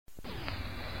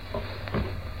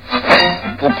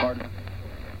partner.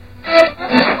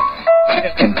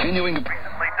 Continuing to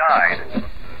recently died.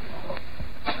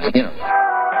 You know.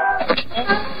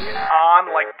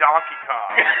 On like Donkey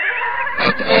Kong.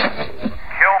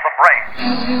 Kill the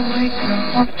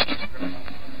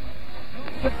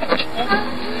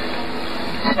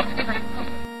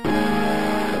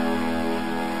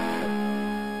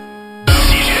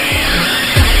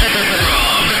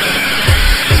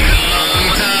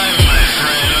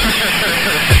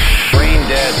Brain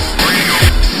dead.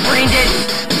 Brain dead.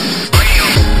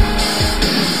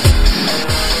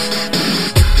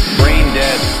 Brain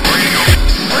dead.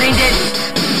 Brain dead.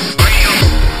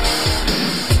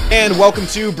 And welcome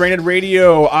to Branded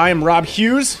Radio. I'm Rob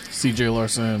Hughes. CJ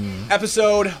Larson.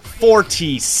 Episode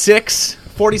 46.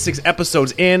 46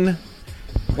 episodes in.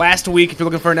 Last week, if you're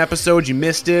looking for an episode, you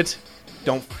missed it.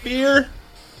 Don't fear.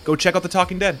 Go check out The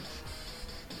Talking Dead.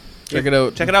 Check it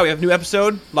out. Check it out. We have a new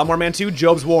episode. Lawnmower Man 2,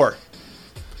 Job's War.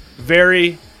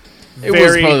 It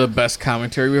was probably the best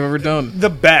commentary we've ever done.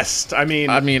 The best. I mean,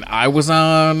 I was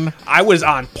on. I was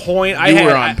on point. You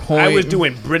were on point. I was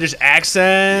doing British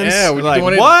accents. Yeah, we like,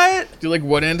 doing what? You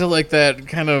went into like that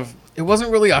kind of. It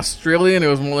wasn't really Australian. It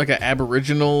was more like an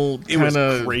Aboriginal kind of.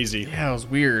 It was crazy. Yeah, it was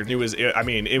weird. It was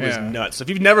nuts. So if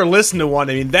you've never listened to one,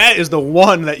 I mean, that is the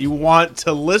one that you want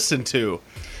to listen to.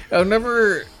 I've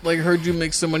never heard you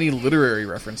make so many literary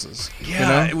references.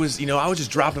 Yeah, it was. I was just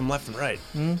dropping them left and right.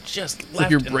 Just left. Like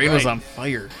your and brain right. was on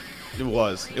fire. It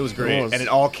was great, was. and it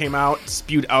all came out,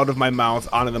 spewed out of my mouth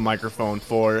onto the microphone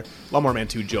for Lawnmower Man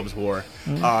 2: Job's War.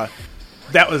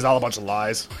 That was all a bunch of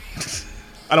lies.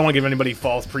 I don't want to give anybody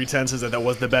false pretenses that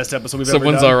was the best episode we've ever done.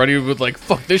 Someone's already with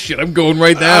fuck this shit. I'm going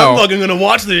right now. I'm fucking gonna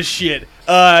watch this shit.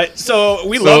 So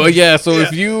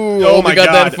if you only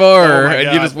got that far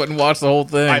and you just went and watched the whole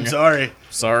thing, I'm sorry.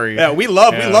 Sorry. Yeah, we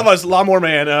love us Lawnmower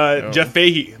Man, Jeff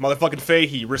Fahey, motherfucking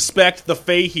Fahey. Respect the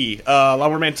Fahey.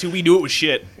 Lawnmower Man 2, we knew it was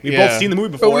shit. We've both seen the movie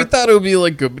before. But we thought it would be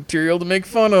good material to make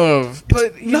fun of.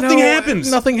 But nothing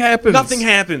happens. Nothing happens. Nothing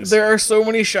happens. There are so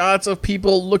many shots of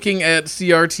people looking at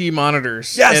CRT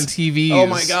monitors and TVs. Oh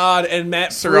my god, and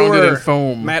Matt surrounded Frewer, in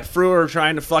foam. Matt Frewer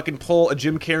trying to fucking pull a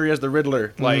Jim Carrey as the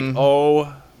Riddler.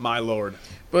 Oh my lord.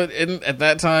 But at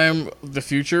that time, the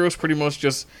future was pretty much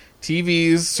just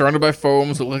TVs surrounded by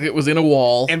foam, so it was in a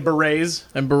wall. And berets.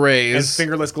 And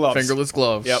fingerless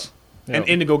gloves. Yep. And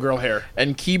indigo girl hair.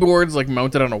 And keyboards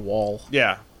mounted on a wall.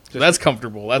 Yeah. So that's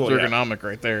comfortable. That's ergonomic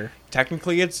right there.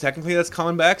 Technically that's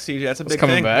coming back. See, that's a big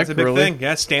coming thing. Back? That's a big Really? thing.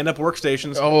 Yeah, stand-up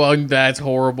workstations. Oh, that's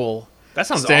horrible. That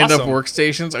sounds Stand-up awesome.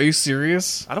 workstations? Are you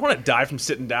serious? I don't want to die from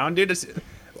sitting down, dude.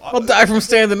 I'll die from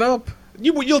standing up.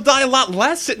 You'll die a lot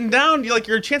less sitting down.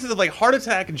 Your chances of heart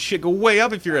attack and shit go way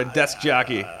up if you're a desk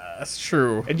jockey. That's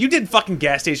true. And you did fucking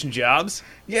gas station jobs.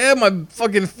 Yeah, my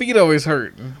fucking feet always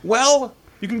hurt. Well,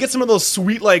 you can get some of those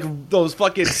sweet those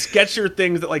fucking Sketcher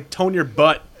things that tone your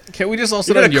butt. Can't we just all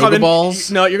sit on yoga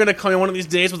balls? No, you're gonna come in one of these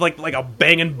days with like a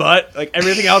banging butt.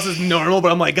 Everything else is normal,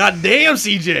 but I'm like, God damn,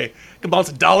 CJ, I can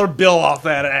bounce $1 bill off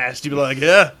that ass. You'd be like,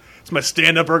 yeah. It's my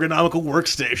stand-up ergonomical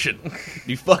workstation.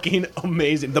 Be fucking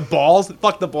amazing. The balls,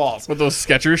 fuck the balls. With those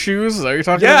Skechers shoes? Is that what you're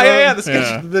talking about?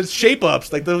 Yeah. The shape-ups,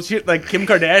 those shit, Kim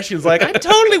Kardashian's I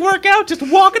totally work out just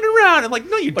walking around. I'm like,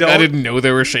 no, you don't. I didn't know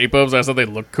they were shape-ups. I thought they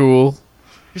looked cool.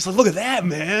 You're just look at that,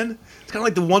 man. It's kind of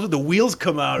like the ones with the wheels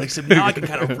come out, except now I can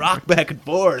kind of rock back and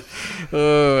forth.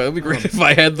 That'd be great if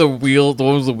I had the ones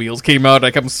with the wheels came out.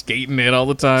 I come skating in all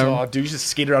the time. Oh, dude, you just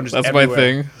skate around just That's everywhere. my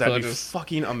thing. That'd be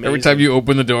fucking amazing. Every time you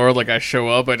open the door, I show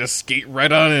up, I just skate right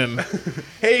on in.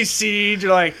 Hey, Siege.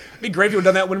 You're it'd be great if you had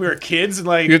done that when we were kids. And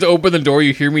you have to open the door,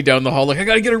 you hear me down the hall, I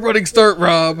gotta get a running start,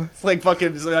 Rob. It's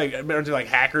fucking, hackers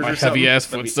my or something. Heavy ass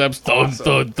footsteps, thud,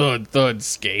 thud, thud, thud,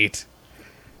 skate.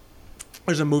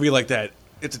 There's a movie like that.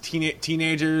 It's a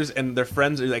teenagers and their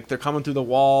friends are they're coming through the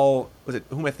wall.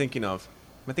 Who am I thinking of?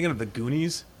 Am I thinking of The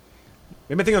Goonies?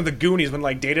 Maybe I'm thinking of The Goonies when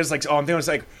Data's I'm thinking it's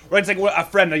a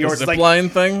friend of yours. The zipline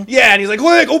thing? Yeah, and he's like,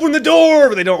 open the door,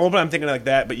 but they don't open. I'm thinking like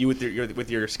that, but you with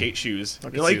your skate shoes.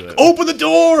 You're like, open the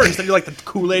door! Instead you're like the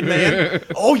Kool-Aid man.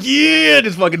 Oh yeah!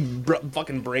 Just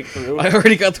fucking break through. I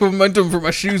already got the momentum for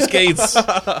my shoe skates.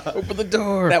 Open the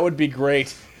door. That would be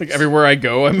great. Everywhere I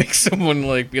go, I make someone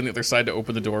be on the other side to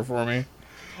open the door for me.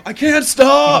 I can't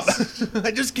stop! I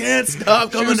just can't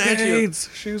stop coming at you.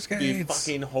 Shoe skates. Be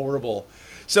fucking horrible.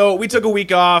 So we took a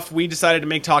week off. We decided to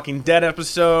make Talking Dead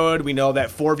episode. We know that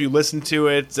 4 of you listened to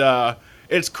it.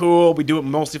 It's cool. We do it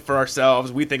mostly for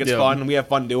ourselves. We think it's fun, and we have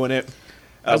fun doing it.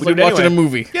 It's like watching a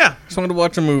movie. Yeah. Just wanted to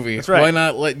watch a movie. That's right. Why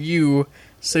not let you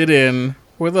sit in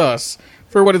with us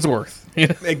for what it's worth.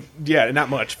 Yeah, not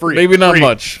much. Free. Maybe not Free.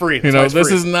 much. Free. You That's know, why it's this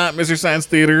free. is not Mr. Science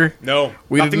Theater. No.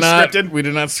 We did Nothing not. scripted. We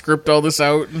did not script all this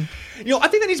out. You know, I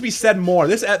think that needs to be said more.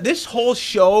 This whole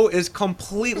show is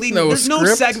completely No there's no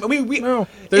script? segment. I mean, No, it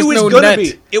there's was no gonna net.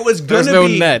 be. It was There's gonna no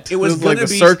be. net. It was This is like gonna a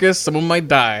be circus. Someone might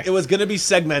die. It was gonna be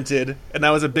segmented, and that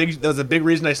was a big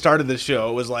reason I started this show.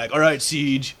 It was like, all right,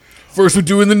 Siege. First, we're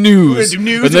doing the We're news, gonna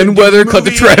do news and then do weather, the cut the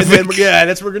movie, traffic. and then, yeah,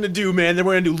 that's what we're gonna do, man. Then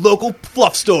we're gonna do local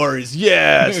fluff stories.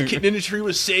 Yes, Kitten in the Tree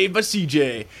was saved by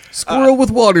CJ. Squirrel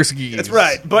with water skis. That's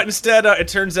right. But instead, it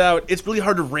turns out it's really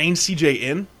hard to rein CJ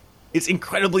in. It's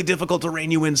incredibly difficult to rein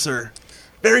you in, sir.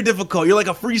 Very difficult. You're like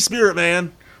a free spirit,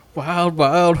 man. Wild,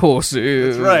 wild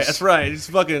horses. That's right. That's right. It's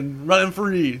fucking running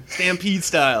free, Stampede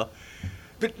style.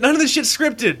 But none of this shit's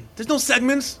scripted. There's no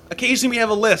segments. Occasionally we have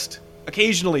a list.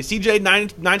 Occasionally, CJ 9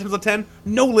 times out of 10,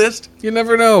 no list. You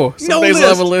never know. Some No days I'll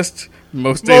have a list. list.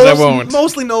 Most days I won't.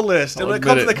 Mostly no list. And I'll when it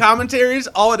comes admit to the it. commentaries,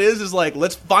 all it is like,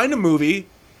 let's find a movie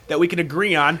that we can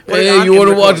agree on. put it Hey, on, you and want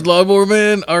to record. watch Lawnmower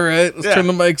Man? All right, let's Yeah. turn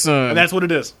the mics on. And that's what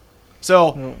it is.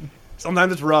 So,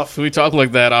 sometimes it's rough. So we talk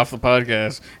like that off the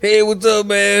podcast. Hey, what's up,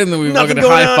 man? And then we Nothing fucking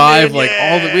going high on, five man. like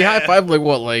all the. We Yeah. high five like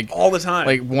what, like All the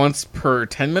time. once per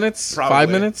 10 minutes, Probably. 5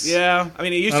 minutes. Yeah. I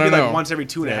mean, it used I to be don't like know. once every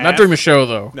 2.5. Yeah, not during the show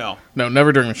though. No. no,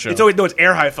 never during the show. It's always it's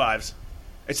air high fives.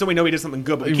 It's so we know we did something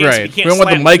good, but we can't, Right. we can't We don't want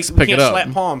the slap, mics to we pick can't it up.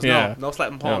 slap palms. Yeah. No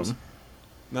slapping palms.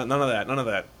 None of that. None of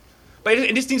that. But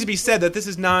it just needs to be said that this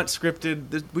is not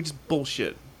scripted. We just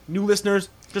bullshit. New listeners,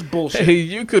 just bullshit. Hey,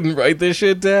 you couldn't write this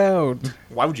shit down.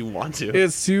 Why would you want to?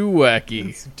 It's too wacky.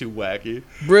 It's too wacky.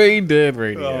 Brain dead Oh,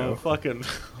 radio. fucking.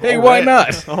 Hey, All why right.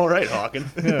 not? All right, Hawken.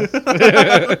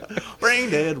 Brain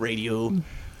dead radio.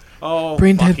 Oh,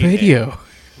 Brain dead fucking A. radio.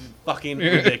 Fucking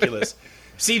ridiculous.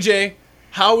 CJ,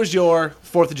 how was your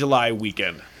 4th of July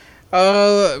weekend?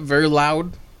 Very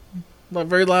loud. Not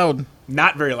very loud.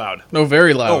 Not very loud. No,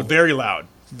 very loud. Oh, very loud.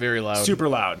 very loud. Super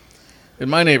loud. In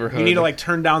my neighborhood. You need to like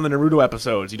turn down the Naruto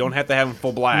episodes. You don't have to have them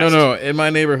full blast. No. In my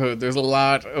neighborhood, there's a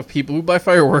lot of people who buy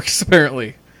fireworks.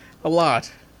 Apparently, a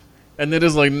lot, and it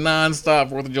is like nonstop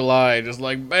 4th of July. Just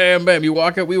like bam, bam. You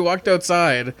walk out. We walked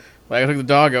outside. Like I took the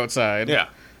dog outside. Yeah.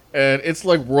 And it's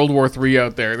like World War III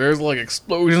out there. There's like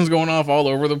explosions going off all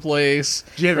over the place.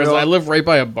 Do you ever There's- go- I live right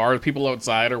by a bar. People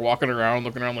outside are walking around,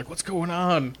 looking around, like, what's going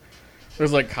on?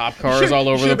 There's like cop cars all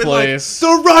over Should've the been like, place.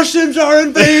 the Russians are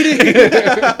invading.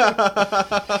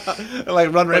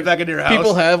 Like run right back into your house.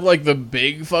 People have like the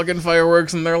big fucking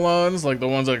fireworks in their lawns, like the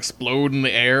ones that explode in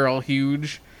the air, all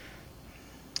huge.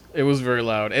 It was very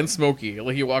loud and smoky.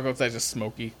 Like you walk outside, it's just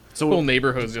smoky. So- The whole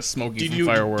neighborhood's just smoky Did from you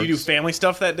fireworks. do you do family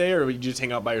stuff that day, or did you just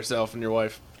hang out by yourself and your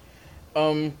wife?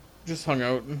 Just hung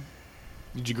out.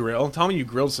 Did you grill? Tell me you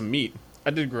grilled some meat. I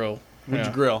did grill. What did Yeah.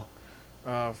 you grill?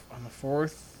 On the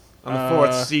 4th. On the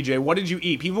 4th, CJ, what did you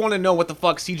eat? People want to know what the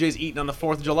fuck CJ's eating on the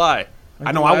 4th of July.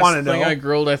 I know, The I last want to know. thing I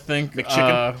grilled, I think,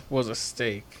 McChicken? was a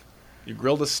steak. You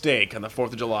grilled a steak on the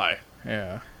 4th of July.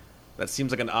 Yeah. That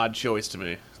seems like an odd choice to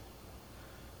me.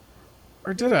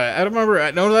 Or did I? I don't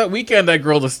remember. No, that weekend I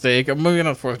grilled a steak. I'm moving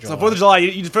on 4th of July. So 4th of July,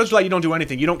 4th of July, you don't do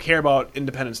anything. You don't care about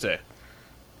Independence Day.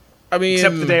 I mean,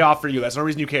 Except the day off for you. That's the only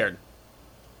reason you cared.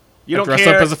 You I don't dress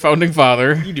care. up as a founding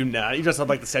father. You do not. You dress up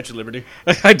like the Statue of Liberty.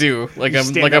 I do. Like You I'm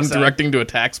stand like I'm outside. directing to a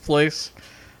tax place.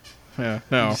 Yeah.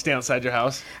 No. You stand outside your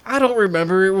house. I don't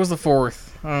remember. It was the 4th.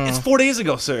 It's 4 days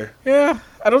ago, sir. Yeah.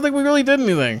 I don't think we really did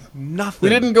anything. Nothing. We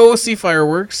didn't go see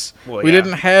fireworks. Well, We yeah.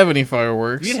 didn't have any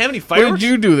fireworks. You didn't have any What fireworks? did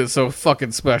you do that's so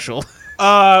fucking special?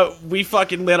 We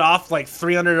fucking lit off like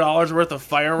 $300 worth of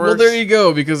fireworks. Well, there you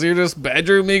go, because you're just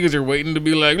badgering me because you're waiting to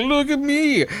be like, look at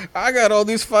me. I got all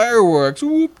these fireworks.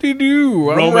 Whoop-de-doo.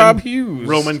 I'm Rob Hughes.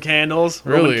 Roman candles.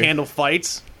 Really? Roman candle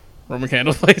fights. Roman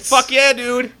candle lights. Fuck yeah,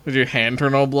 dude. Did your hand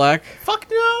turn all black? Fuck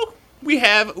no. We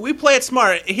play it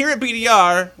smart. Here at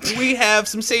BDR, we have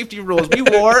some safety rules. We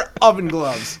wore oven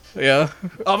gloves. Yeah.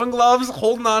 Oven gloves,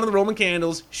 holding on to the Roman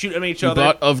candles, shooting at each You other.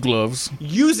 bought of gloves.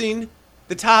 Using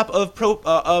the top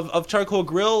of charcoal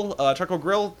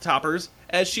grill toppers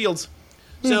as shields.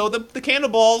 So the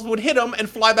cannonballs would hit them and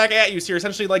fly back at you. So you're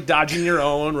essentially like dodging your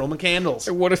own Roman candles.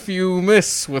 What if you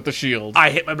miss with the shield? I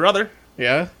hit my brother,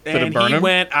 Yeah? Did and it burn he him?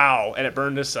 went ow, and it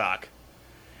burned his sock.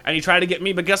 And he tried to get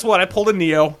me, but guess what? I pulled a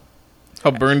Neo. How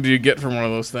burned do you get from one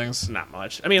of those things? Not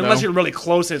much. I mean, unless No? you're really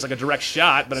close and it's like a direct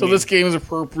shot. But So I mean, this game is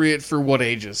appropriate for what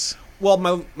ages? well,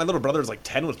 my little brother was like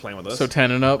 10, was playing with us. So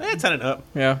 10 and up? 10 and up.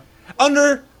 Yeah.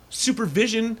 Under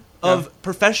supervision of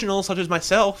professionals such as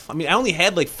myself. I mean, I only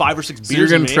had like 5 or 6 So you're beers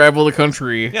going in to me. travel the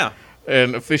country Yeah.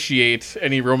 and officiate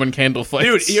any Roman candle fights.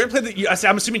 Dude, you ever played the...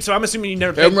 I'm assuming you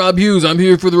never played... I'm Rob Hughes. I'm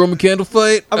here for the Roman candle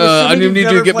fight. I'm I assuming need you've you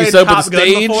never to get me played set up on Top the Gun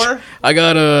stage. before? I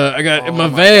got in Oh my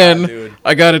my van. God, dude.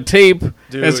 I got a tape.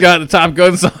 Dude. It's got the Top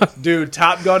Gun song. Dude,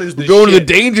 Top Gun is the Going to the shit.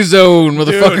 danger zone,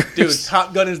 motherfucker. Dude,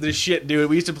 Top Gun is the shit, dude.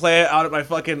 We used to play it out at my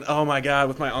fucking, oh my god,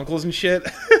 with my uncles and shit.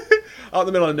 Out in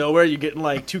the middle of nowhere, you get in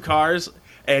like 2 cars,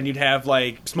 and you'd have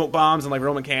like smoke bombs and like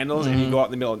Roman candles, and you go out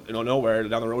in the middle of nowhere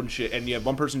down the road and shit, and you have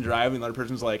one person driving, and the other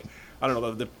person's like, I don't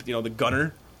know, the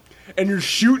gunner. And you're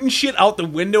shooting shit out the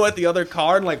window at the other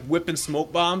car and like whipping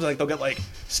smoke bombs. Like they'll get like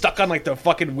stuck on like the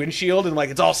fucking windshield and like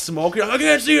it's all smoke. You're like, I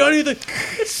can't see anything.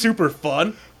 It's super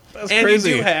fun. That's and crazy.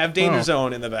 you do have Danger Wow.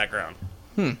 Zone in the background.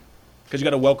 Because you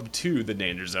got to welcome to the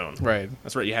Danger Zone. Right.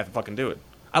 That's right. You have to fucking do it.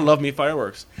 I love me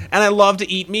fireworks, and I love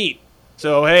to eat meat.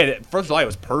 So hey, 1st of July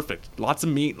was perfect. Lots of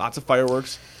meat, lots of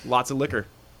fireworks, lots of liquor.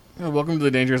 Yeah, Welcome to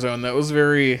the Danger Zone. It was a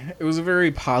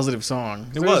very positive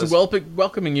song. It was was.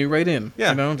 welcoming you right in. Yeah.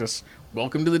 You know, just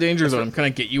welcome to the Danger Zone. Can I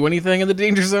get you anything in the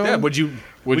Danger Zone? Yeah. Would you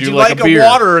like like a beer?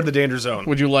 water in the Danger Zone?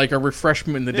 Would you like a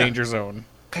refreshment in the Yeah. Danger Zone?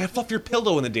 Can I fluff your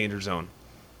pillow in the Danger Zone?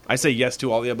 I say yes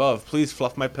to all the above. Please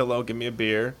fluff my pillow. Give me a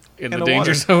beer. In and the a Danger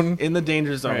water. Zone? In the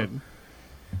Danger Zone. Right.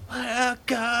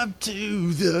 Welcome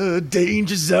to the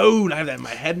Danger Zone. I have that in my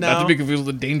head now. Not to be confused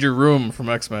with the Danger Room from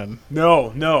X-Men.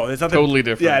 No, it's not Totally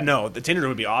different. Yeah, no, the Danger Room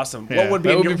would be awesome. Yeah, what would be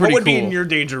that in would your, be pretty what would be in cool. your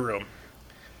Danger Room?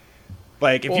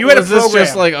 Like if Well, you had a is this program,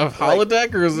 just like a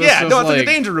holodeck, or is this yeah, just no, it's like a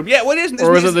Danger Room. Yeah, what is?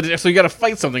 or is it so you got to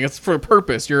fight something? It's for a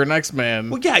purpose. You're an X-Man.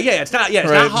 Well, yeah, it's not. Yeah, it's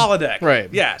Right. not holodeck. Right.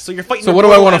 Yeah, so you're fighting. So a what do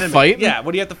I mortal wanna enemy. fight? Yeah,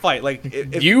 what do you have to fight? Like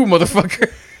if You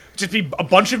motherfucker. just be a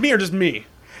bunch of me or just me?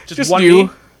 Just one you. me?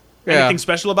 Yeah. Anything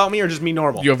special about me or just me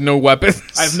normal? You have no weapons.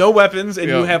 I have no weapons, and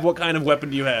Yeah. you have what kind of weapon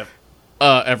do you have?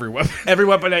 Every weapon. Every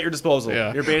weapon at your disposal.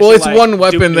 Yeah. You're basically Well, it's like one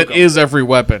weapon Duke that Nukem. is every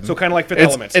weapon. So kind of like Fifth it's,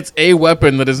 Element. It's a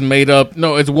weapon that is made up.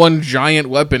 No, it's one giant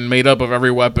weapon made up of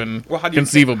every weapon Well, how do you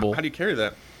conceivable. How do you carry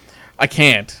that? I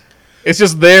can't. It's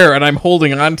just there, and I'm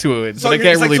holding onto it, So but I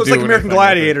can't really it's do like American anything with it.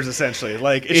 Gladiators, essentially.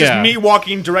 Like it's Yeah. just me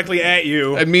walking directly at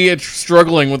you. And me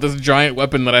struggling with this giant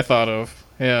weapon that I thought of.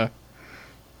 Yeah.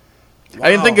 I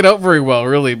didn't think it out very well,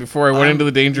 really, before I went into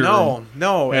the danger room.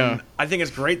 No, Yeah. and I think it's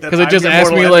great that Because it I'm just your asked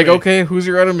me, mortal like, enemy. okay, who's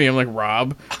your enemy? I'm like,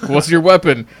 Rob, what's your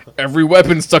weapon? Every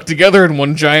weapon stuck together in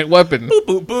one giant weapon. boop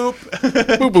boop boop.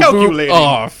 Boop, boop, Calculating.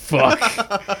 boop. Oh, fuck.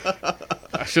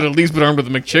 I should at least been armed with a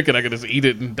McChicken. I could just eat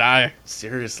it and die.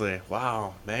 Seriously,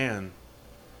 wow, man.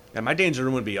 Yeah, my danger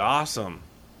room would be awesome.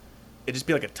 It'd just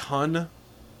be like a ton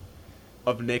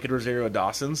of naked Rosario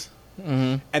Dawsons,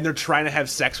 and they're trying to have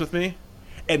sex with me.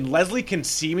 And Leslie can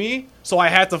see me, so I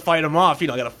have to fight him off. I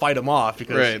got to fight him off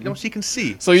because Right. she can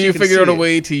see. So She you can figured out see a it.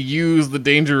 way to use the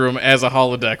danger room as a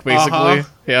holodeck, basically.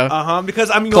 Yeah.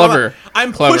 Because I'm Clever.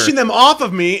 I'm Clever. pushing them off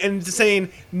of me and saying,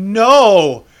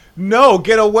 no,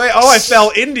 get away. Oh, I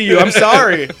fell into you. I'm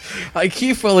sorry. I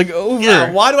keep falling over.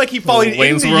 Yeah, why do I keep falling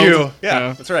Wayne's into World. you? Yeah,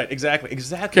 Yeah. that's right. Exactly.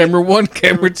 Camera one,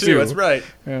 camera two. That's right.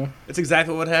 Yeah. It's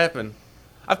exactly what would happen.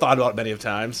 I've thought about it many of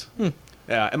times. Hmm.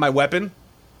 Yeah, and my weapon,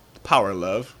 power of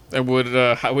love. And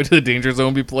how would the danger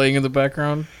zone be playing in the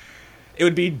background? It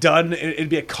would be done. It'd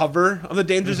be a cover of the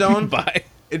Danger Zone. By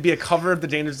It'd be a cover of the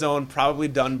Danger Zone, probably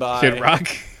done by Kid Rock.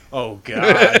 Oh god,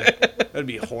 that'd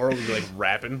be horrible. It'd be like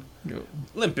rapping.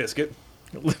 Limp Bizkit.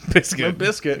 Limp Bizkit. Limp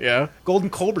Bizkit. Yeah. Golden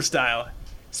Cobra style.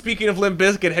 Speaking of Limp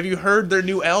Bizkit, have you heard their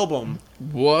new album?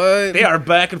 What? They are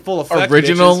back in full effect.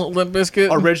 Original bitches. Limp Bizkit?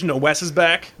 Original. Wes is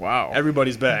back. Wow.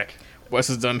 Everybody's back. Wes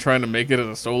is done trying to make it as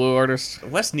a solo artist.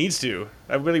 Wes needs to.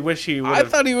 I really wish he would. I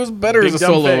thought he was better Big as a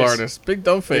dumb solo face. artist. Big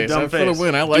dumb face. dumb For the face.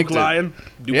 win. I liked Duke it. Lion.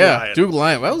 Duke Yeah, Lion. Duke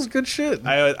Lion. That was good shit.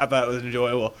 I thought it was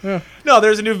enjoyable. Yeah. No,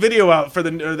 there's a new video out for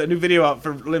the new video out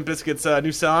for Limp Bizkit's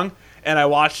new song, and I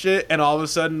watched it, and all of a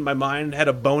sudden my mind had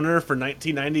a boner for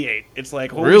 1998. It's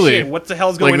like, holy Really? shit, what the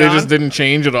hell's going Like they on? just didn't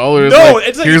change at all. Or No, like,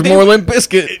 it's like here's they- more Limp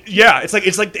Bizkit. Yeah, it's like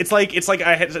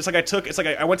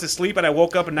I went to sleep and I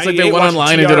woke up in It's 98. like they went watching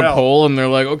online and did a TRL. poll, and they're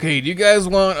like, "Okay, do you guys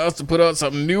want us to put out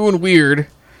something new and weird,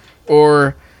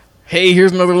 or hey,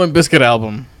 here's another Limp Bizkit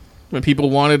album?" When people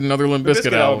wanted another Limp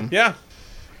Bizkit album, Yeah.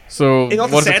 so You know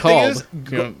what what's the it sad thing called?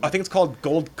 is? You know, I think it's called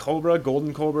Golden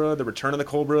Cobra, The Return of the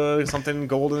Cobra, something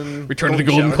golden. Return of the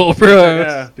Golden Shower.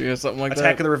 Cobra, yeah, something like Attack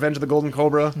that. of the Revenge of the Golden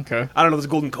Cobra. Okay. I don't know. There's a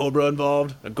Golden Cobra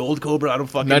involved. A Gold Cobra. I don't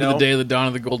fucking Night know. of the Day of the Dawn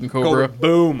of the Golden Cobra. Cobra.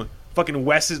 Boom. Fucking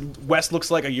Wes looks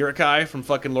like a Uruk-hai from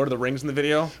fucking Lord of the Rings in the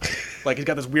video. Like he's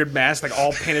got this weird mask, like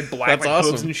all painted black, That's like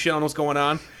hooves awesome. and shit. I don't know what's going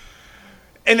on.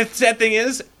 And the sad thing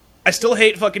is, I still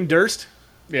hate fucking Durst.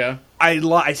 Yeah,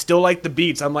 I still like the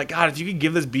beats. I'm like, God, if you could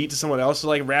give this beat to someone else to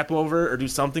like rap over or do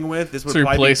something with, this would so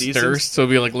probably replace be decent. Durst, so it'd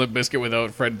be like Limp Bizkit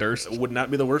without Fred Durst. It would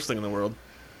not be the worst thing in the world.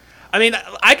 I mean,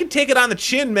 I could take it on the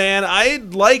chin, man. I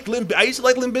used to like Limp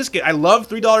Bizkit. I love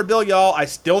 $3 Bill, y'all. I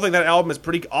still think that album is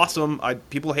pretty awesome.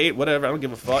 People hate whatever. I don't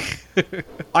give a fuck.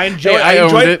 I enjoy. Hey, I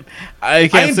owned it. I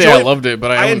can't say I loved it,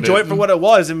 but I owned enjoy it for what it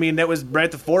was. I mean, that was right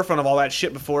at the forefront of all that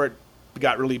shit before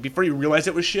you realized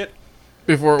it was shit.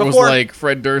 Before it was like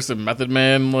Fred Durst and Method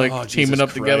Man Jesus teaming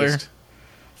up together. Christ.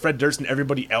 Fred Durst and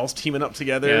everybody else teaming up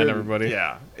together. Yeah, and everybody.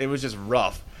 Yeah, it was just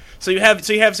rough. So you have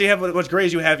what's great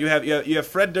is you have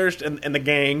Fred Durst and the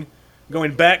gang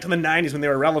going back to the 90s when they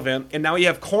were relevant, and now you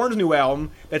have Korn's new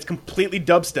album that's completely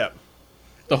dubstep.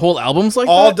 The whole album's like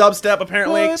all that? dubstep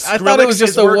apparently. What? I thought it was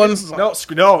just the one song.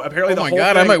 No, apparently the Oh my whole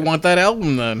god, thing. I might want that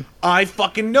album then. I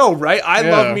fucking know, right? I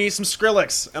Yeah. love me some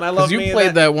Skrillex, and I love Because you me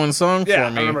played that one song Yeah, for I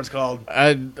me. remember what it's called.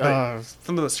 Some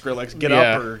Some of the Skrillex, Get yeah.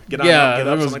 Up or Get On yeah, Up, Get that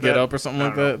Up, was something like Get that. Up or something I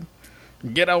like don't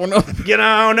that. Get on up. Get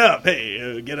on up,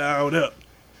 hey, get on up.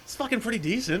 It's fucking pretty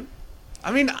decent.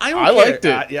 I mean, I don't I care. liked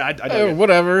it. Yeah, I dug it.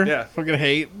 Whatever. Yeah. Fucking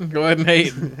hate. Go ahead and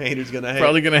hate. Haters gonna hate.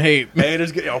 Probably gonna hate.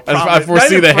 Haters gonna. Oh, I probably. foresee not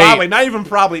the even hate. probably, Not even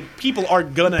probably. People are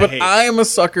gonna But hate. I am a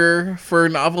sucker for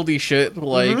novelty shit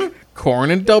like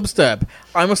Korn and dubstep.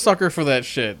 I'm a sucker for that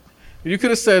shit. You could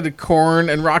have said Korn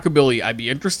and rockabilly. I'd be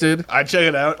interested. I'd check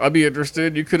it out. I'd be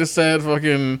interested. You could have said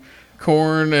fucking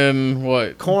Korn and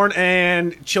what? Korn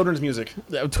and children's music.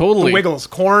 Totally. The Wiggles.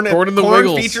 Korn and the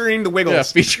Wiggles. featuring the Wiggles. Yeah,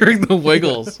 featuring the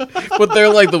Wiggles. But they're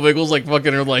like, the Wiggles like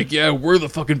fucking are like, yeah, we're the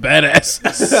fucking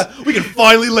badasses. We can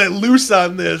finally let loose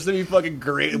on this. That'd be fucking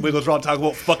great. The Wiggles are all talking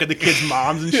about fucking the kids'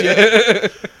 moms and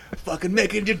shit. Fucking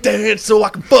making you dance so I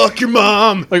can fuck your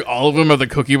mom. Like all of them have the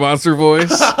Cookie Monster voice,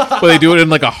 but they do it in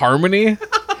like a harmony.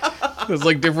 There's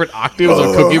like different octaves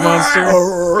of Cookie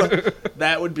Monster.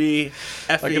 That would be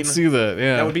effing. I can see that.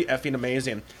 Yeah, That would be effing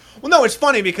amazing. Well, no, it's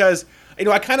funny because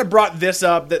I kind of brought this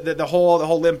up the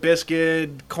whole Limp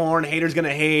Bizkit, Korn, haters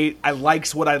gonna hate. I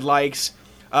likes what I likes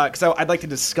because I'd like to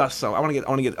discuss some. I want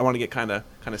to get kind of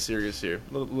serious here,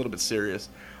 a little bit serious.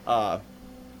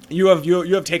 You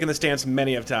have taken the stance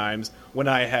many of times when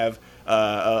I have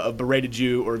berated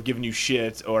you or given you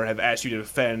shit or have asked you to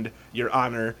defend your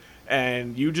honor,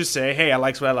 and you just say, "Hey, I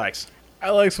likes what I likes." I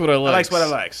likes what I likes. I likes what I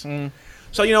likes.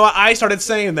 So you know what? I started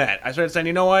saying that. I started saying,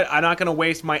 you know what? I'm not going to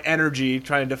waste my energy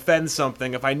trying to defend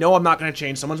something if I know I'm not going to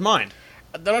change someone's mind.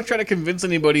 I don't try to convince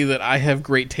anybody that I have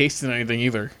great taste in anything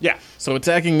either. Yeah, So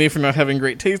attacking me for not having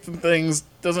great taste in things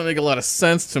doesn't make a lot of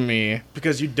sense to me.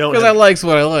 because you don't. Because I likes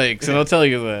what I likes, and I'll tell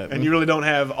you that. and you really don't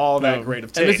have all that great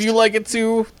of taste. And if you like it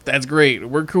too, that's great.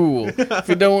 We're cool. If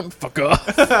you don't, fuck off.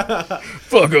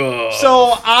 Fuck off.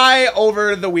 So I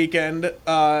over the weekend,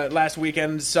 last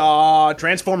weekend, saw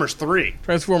Transformers 3.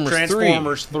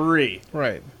 Transformers 3.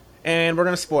 Right. And we're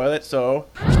gonna spoil it. So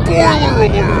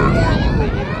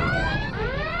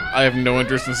I have no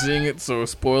interest in seeing it, so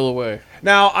spoil away.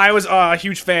 now I was a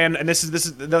huge fan, and this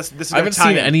is I haven't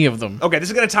seen any of them. Okay, this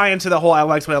is gonna tie into the whole I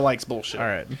likes what I likes bullshit. All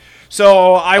right.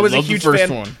 So I was a love the huge first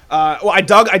fan. one. Well, I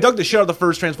dug the shit out of the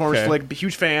first Transformers Okay. flick.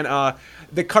 Huge fan.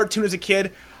 The cartoon as a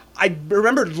kid, I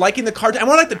remember liking the cartoon. I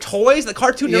more like the toys. The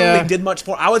cartoon never Yeah. really did much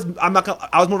for. I was more of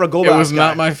a Goldbox. It was guy.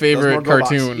 not my I was favorite more Goldbox.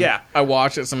 cartoon. Yeah, I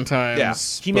watch it sometimes. yeah.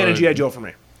 He-Man and but G.I. Joe for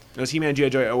me. It was He-Man and G.I.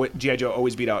 Joe. G.I. Joe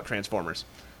always beat out Transformers.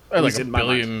 I had least like a in my mind.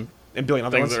 billion And billion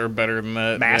other things ones. that are better than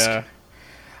that. Mask. Yeah.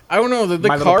 I don't know. The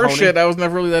My Little car Pony. shit I was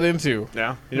never really that into.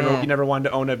 Yeah, No. you never wanted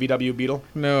to own a VW Beetle,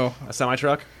 No. a semi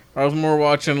truck. I was more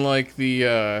watching like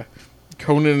the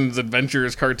Conan's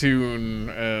Adventures cartoon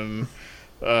and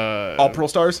All Pearl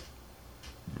Stars,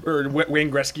 or Wayne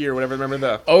Gretzky or whatever. Remember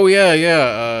the oh yeah,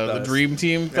 the The- Dream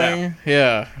Team thing.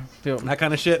 Yeah. that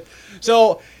kind of shit.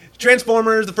 So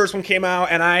Transformers, the first one came out,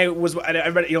 and I read,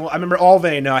 I remember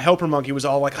Alvin, Helper Monkey, was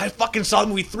all like, I fucking saw the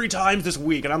movie 3 times this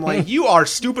week, and I'm like, you are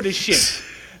stupid as shit.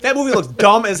 That movie looks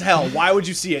dumb as hell. Why would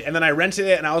you see it? And then I rented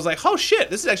it, and I was like, oh shit,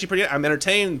 this is actually pretty good. I'm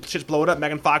entertained. Shit's blowing up.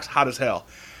 Megan Fox, hot as hell.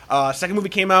 Second movie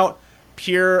came out,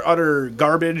 pure utter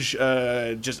garbage.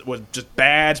 Was just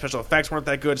bad. Special effects weren't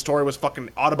that good. Story was fucking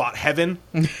Autobot heaven.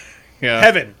 Yeah.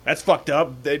 Heaven. That's fucked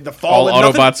up. The All fallen.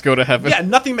 nothing- Autobots go to heaven. Yeah,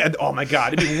 nothing. Oh my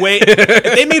god, it'd be way. If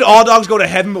they made all dogs go to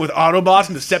heaven with Autobots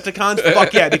and Decepticons,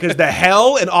 fuck yeah, because the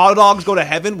hell and all dogs go to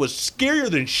heaven was scarier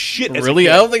than shit. As a Really?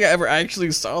 kid. I don't think I ever actually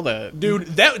saw that.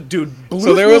 dude. Blues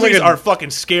So there was like movies a- are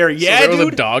fucking scary. So Yeah, there was a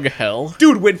dude. dog hell.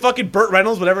 Dude, when fucking Burt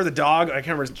Reynolds, whatever the dog, I can't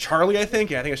remember, it's Charlie, I think.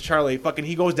 Yeah, I think it's Charlie. Fucking,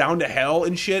 he goes down to hell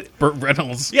and shit. Burt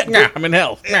Reynolds. Yeah, Nah, dude. I'm in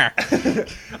hell. Nah.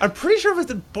 I'm pretty sure it was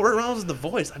the Burt Reynolds is the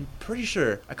voice. I'm pretty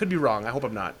sure. I could be wrong. I hope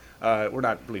I'm not. We're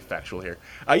not really factual here.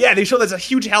 Yeah, they showed there's a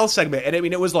huge hell segment, and I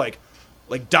mean, it was like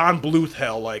like Don Bluth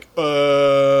hell, like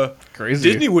Crazy.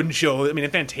 Disney wouldn't show. I mean,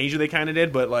 in Fantasia they kind of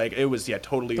did, but like it was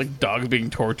totally Like dogs being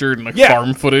tortured and like Yeah.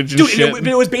 farm footage and dude. shit. And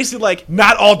it was basically like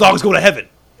not all dogs go to heaven.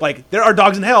 Like there are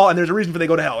dogs in hell, and there's a reason for they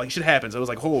go to hell. Like shit happens. It was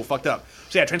like fucked up.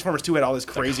 So yeah, Transformers 2 had all this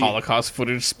crazy. Holocaust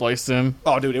footage spliced in.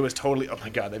 Oh, dude, it was totally. Oh my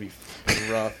god, that'd be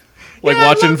fucking rough. Like Yeah, I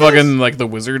watching love fucking like the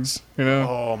Wizards, you know?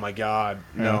 Oh my god,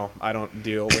 no, I don't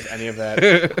deal with any of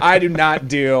that. I do not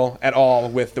deal at all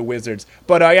with the Wizards.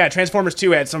 But yeah, Transformers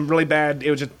 2 had some really bad.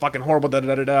 It was just fucking horrible. Da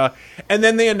da da da. And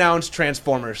then they announced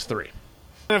Transformers 3.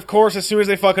 And of course, as soon as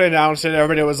they fucking announced it,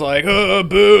 everybody was like,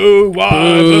 boo, why,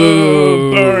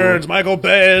 boo, Burns, Michael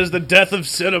Bay is the death of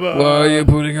cinema. Why are you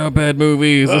putting out bad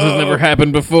movies? This has never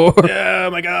happened before. Yeah,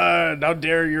 my god, how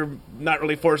dare you not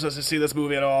really force us to see this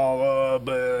movie at all.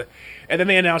 But. And then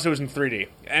they announced it was in 3D.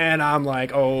 And I'm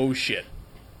like, oh shit.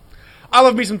 I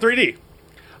love me some 3D.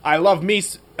 I love me,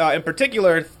 in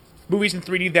particular, movies in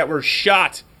 3D that were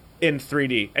shot in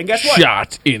 3D. And guess what?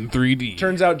 Shot in 3D.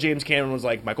 Turns out James Cameron was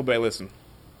like, Michael Bay, listen.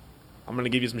 I'm going to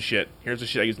give you some shit. Here's the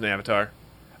shit I used in Avatar.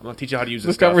 I'm going to teach you how to use this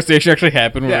This stuff. conversation actually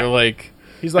happened where Yeah. they're like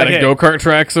He's like, at a hey, go-kart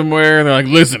track somewhere, and they're like,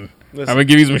 listen, I'm gonna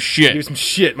give you some shit. give you some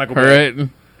shit, Michael All Bay. right?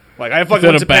 Like, I fucking Is that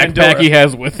went a to backpack Pandora. he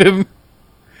has with him?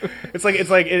 It's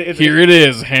Here it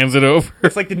is. Hands it over.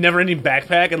 It's like the never-ending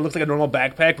backpack. It looks like a normal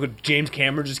backpack, but James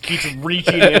Cameron just keeps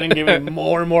reaching in and giving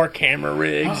more and more camera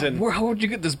rigs. And How would you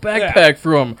get this backpack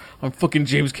from? I'm fucking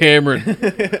James Cameron.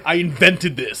 I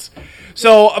invented this.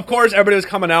 So, of course, everybody was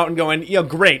coming out and going,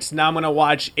 great. Now I'm going to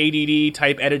watch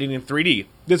ADD-type editing in 3D.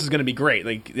 This is going to be great.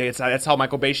 Like that's how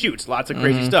Michael Bay shoots. Lots of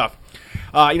crazy stuff.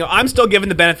 I'm still giving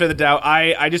the benefit of the doubt.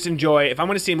 I just enjoy, if I'm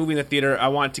going to see a movie in the theater, I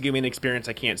want it to give me an experience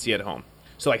I can't see at home.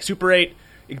 So, like Super 8,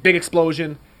 big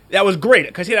explosion. That was great.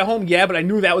 Because I see it at home, yeah, but I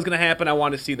knew that was going to happen. I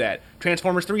wanted to see that.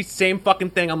 Transformers 3, same fucking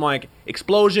thing. I'm like,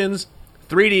 explosions,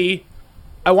 3D.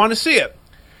 I want to see it.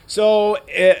 So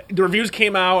the reviews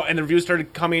came out, and the reviews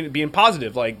started being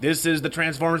positive. Like, this is the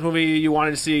Transformers movie you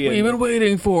wanted to see. And We've been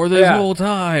waiting for this Yeah. whole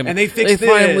time. And they fixed They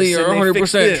finally this, are and they 100%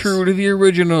 fixed this. true to the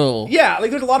original. yeah,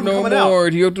 like there's a lot of them No coming out. more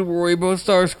do you have to worry about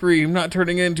Starscream not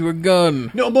turning into a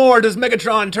gun. No more does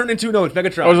Megatron turn into... No, it's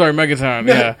Megatron. Oh, sorry, Megaton.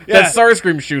 Yeah. Yeah. That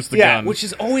Starscream shoots the yeah, gun. which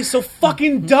is always so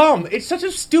fucking dumb. It's such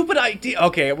a stupid idea.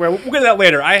 Okay, we'll get to that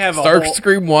later. I have a whole...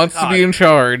 Starscream wants to God. be in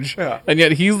charge, Yeah. and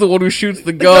yet he's the one who shoots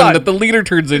the gun gun. that the leader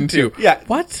turns into. Yeah.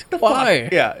 What? The fuck? Why?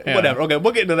 Yeah, whatever. Okay,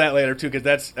 we'll get into that later too, because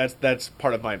that's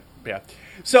part of my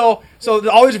So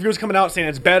all these reviews coming out saying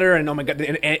it's better, and oh my god,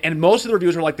 and most of the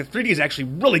reviews are like the 3D is actually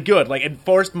really good. Like it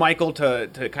forced Michael to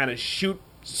kind of shoot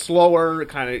slower,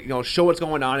 kind of show what's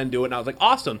going on and do it. And I was like,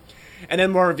 awesome. And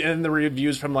then the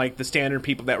reviews from like the standard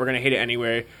people that were gonna hate it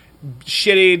anyway.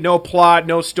 Shitty, no plot,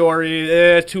 no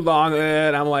story, too long.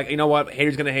 And I'm like, you know what?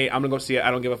 Haters gonna hate. I'm gonna go see it.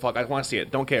 I don't give a fuck. I want to see it.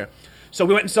 Don't care. So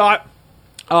we went and saw it.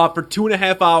 For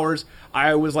 2.5 hours,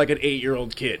 I was like an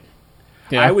 8-year-old kid.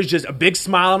 Yeah. I was just a big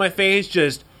smile on my face,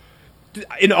 just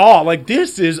in awe. Like,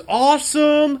 this is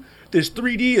awesome. This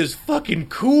 3D is fucking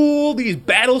cool. These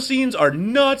battle scenes are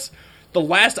nuts. The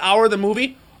last hour of the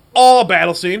movie, all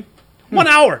battle scene. 1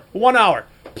 hour. 1 hour.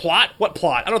 Plot? What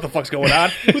plot? I don't know what the fuck's going on.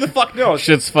 Who the fuck knows?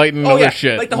 Shit's fighting Oh other yeah,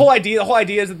 shit. like the whole idea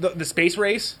is that the space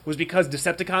race was because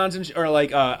Decepticons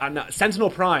or Sentinel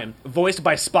Prime, voiced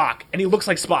by Spock, and he looks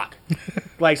like Spock.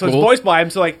 Like so, Cool. it's voiced by him.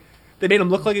 So like they made him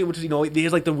look like it, which is he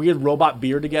has like the weird robot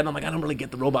beard again. I'm like, I don't really get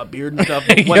the robot beard and stuff.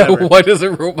 But Yeah, whatever. why does a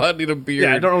robot need a beard?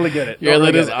 Yeah, I don't really get it. Yeah, Don't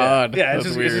really that is get it. odd. Yeah, That's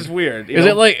it's just weird. you Is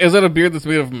know? it like is that a beard that's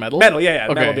made of metal? Metal? Yeah,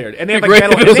 Okay. metal beard. And they have like Great,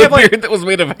 metal. it And was they a have like beard that was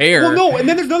made of hair. well, no, and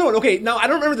then there's another one. Okay, now I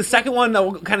don't remember the second one. That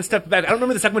will kind of step back. I don't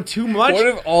remember the second one too much. What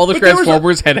if all the But there was a-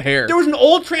 Transformers had hair? There was an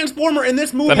old Transformer in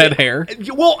this movie That had hair?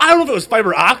 Well, I don't know if it was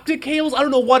fiber optic cables. I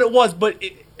don't know what it was, but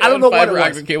I don't know what it Fiber was.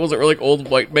 optic cables that were like old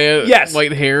white man. Yes.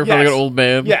 White hair for Yes. like an old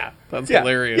man. Yeah, That's yeah.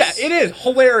 hilarious. Yeah, it is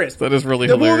hilarious. That is really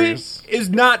the hilarious. movie is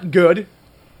not good.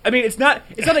 I mean, it's not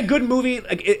a good movie.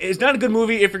 Like, it's not a good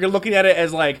movie if you're looking at it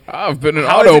as like. I've been an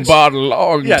How is it- Autobot a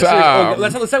long Yeah, seriously, time.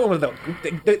 that's how the second one was though.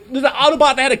 There's an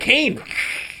Autobot that had a cane,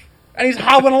 and he's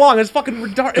hobbling along. It's fucking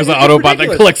retarded. There's It's an Autobot that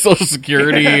ridiculous. collects Social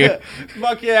Security.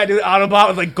 Fuck yeah, dude! Autobot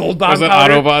with like gold bond There's an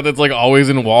powder. Autobot that's like always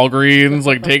in Walgreens,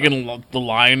 like taking the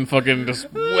line fucking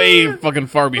just way fucking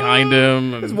far behind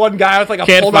him. There's And one guy with like a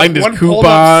Can't pulled find up, his pulled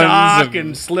up coupons sock and-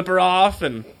 and slipper off,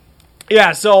 and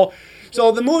yeah. So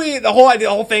the movie, the whole idea,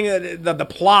 the whole thing, the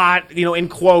plot, in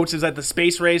quotes, is that the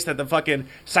space race, that the fucking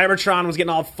Cybertron was getting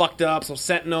all fucked up. So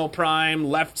Sentinel Prime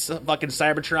left fucking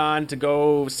Cybertron to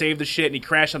go save the shit, and he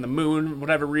crashed on the moon for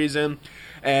whatever reason.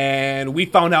 And we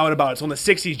found out about it. So in the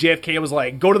 60s, JFK was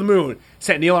like, go to the moon,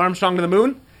 sent Neil Armstrong to the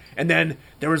moon. And then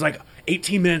there was like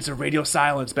 18 minutes of radio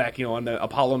silence back, on the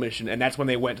Apollo mission, and that's when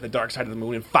they went to the dark side of the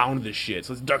moon and found this shit.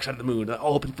 So it's the dark side of the moon,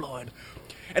 all open Floyd.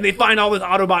 And they find all this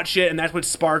Autobot shit, and that's what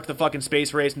sparked the fucking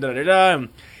space race, and da-da-da-da. And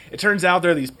it turns out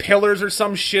there are these pillars or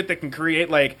some shit that can create,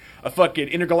 like, a fucking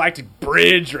intergalactic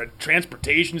bridge or a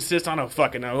transportation system. I don't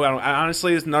fucking know.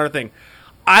 Honestly, it's another thing.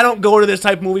 I don't go to this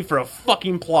type of movie for a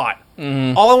fucking plot.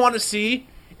 All I want to see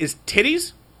is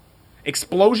titties,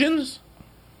 explosions.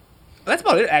 That's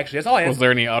about it, actually. That's all I have. Was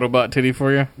there any Autobot titty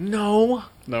for you? No.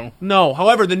 No.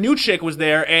 However, the new chick was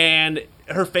there, and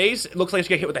her face, it looks like she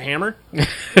got hit with a hammer. Yeah.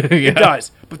 It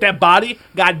does. But that body,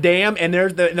 goddamn, and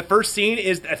there's the first scene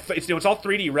is, it's all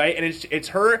 3D, right? And it's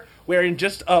her wearing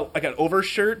just like an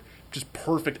overshirt, just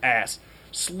perfect ass.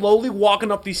 Slowly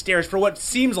walking up these stairs for what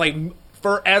seems like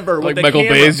forever. Like with the Michael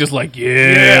camera. Bay's just like, Yeah.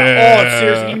 yeah. Oh,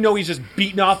 seriously, he's just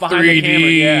beating off behind 3D. the camera.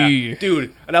 Yeah.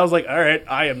 Dude. And I was like, all right,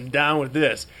 I am down with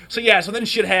this. So then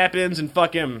shit happens, and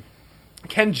fucking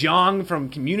Ken Jeong from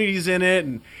Community's in it,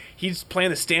 and he's playing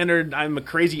the standard I'm a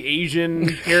crazy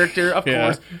Asian character, of Yeah.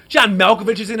 course. John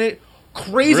Malkovich is in it.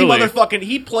 Crazy Really? motherfucking,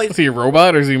 he plays... Is he a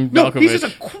robot or is he No, Malkovich? he's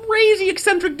just a crazy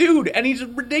eccentric dude, and he's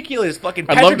ridiculous. Fucking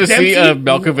I'd Patrick love to see Dempsey, a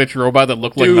Malkovich robot that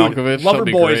looked dude, like Malkovich. That'd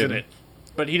be Loverboy's great. in it.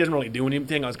 But he doesn't really do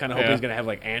anything. I was kind of hoping Yeah. he's going to have,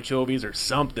 like, anchovies or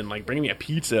something. Like, bring me a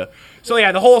pizza. So,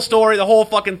 yeah, the whole story, the whole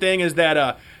fucking thing is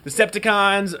that the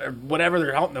Decepticons, or whatever,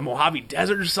 they're out in the Mojave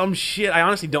Desert or some shit. I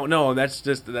honestly don't know. That's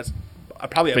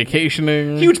probably a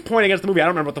Vacationing. huge point against the movie. I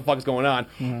don't remember what the fuck is going on.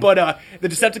 But the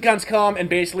Decepticons come, and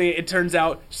basically it turns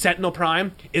out Sentinel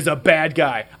Prime is a bad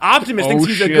guy. Optimus thinks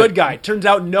he's shit. a good guy. Turns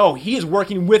out, no. He is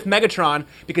working with Megatron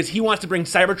because he wants to bring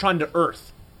Cybertron to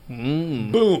Earth.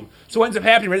 Boom. So what ends up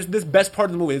happening, right? This best part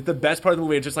of the movie. It's the best part of the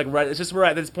movie. It's just like, right, it's just we're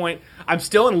at this point. I'm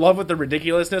still in love with the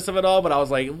ridiculousness of it all, but I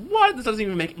was like, what? This doesn't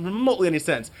even make remotely any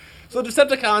sense. So the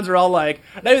Decepticons are all like,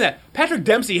 not even that. Patrick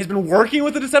Dempsey has been working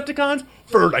with the Decepticons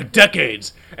for like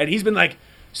decades, and he's been like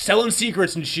selling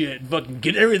secrets and shit, fucking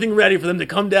get everything ready for them to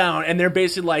come down. And they're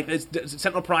basically like,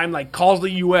 Sentinel Prime like calls the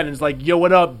UN and is like, yo,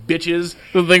 what up, bitches?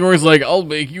 The thing where he's like, I'll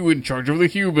make you in charge of the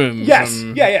humans. Yes,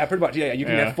 and- yeah, pretty much. Yeah, you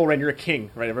can Yeah. have full reign. You're a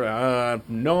king, right?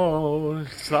 No,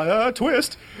 it's a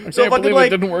twist. can't fucking, believe it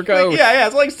didn't work out. Yeah.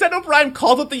 So like, Sentinel Prime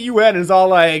calls up the UN and is all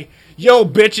like, "Yo,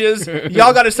 bitches,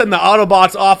 y'all got to send the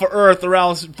Autobots off of Earth, or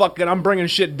else fucking I'm bringing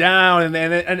shit down."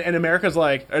 And America's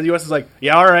like, or the US is like,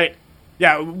 "Yeah, all right."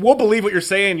 Yeah, we'll believe what you're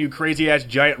saying, you crazy-ass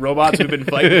giant robots who've been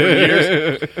fighting for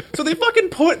years. So they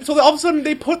fucking all of a sudden,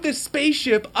 they put this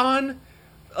spaceship on,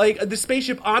 like, the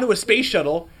spaceship onto a space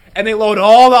shuttle, and they load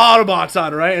all the Autobots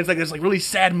on, right? And it's like this like really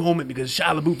sad moment because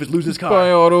Shia LaBeouf is losing his car. Bye,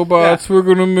 Autobots. Yeah. We're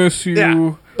gonna miss you.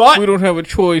 Yeah. But- we don't have a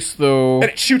choice, though.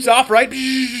 And it shoots off, right?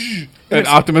 And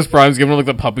Optimus Prime's giving him like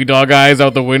the puppy dog eyes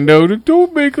out the window.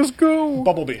 Don't make us go.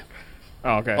 Bumblebee.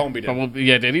 Oh, okay. Bumblebee did.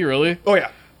 Yeah, did he really? Oh, yeah.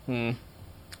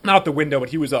 Not out the window, but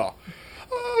he was all...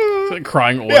 It's like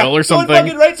crying oil Yeah, or so it something.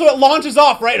 fucking, right, so it launches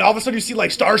off, right? And all of a sudden you see like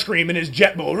Starscream in his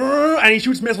jet mode, and he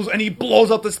shoots missiles and he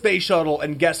blows up the space shuttle.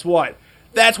 And guess what?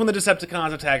 That's when the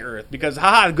Decepticons attack Earth because,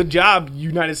 haha, good job,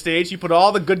 United States. You put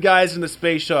all the good guys in the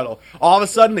space shuttle. All of a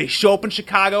sudden they show up in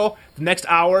Chicago. The next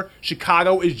hour,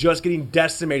 Chicago is just getting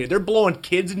decimated. They're blowing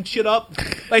kids and shit up.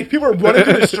 Like people are running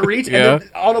through the streets, Yeah. and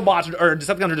Autobots or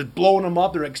Decepticons are just blowing them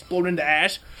up. They're exploding into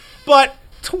ash. But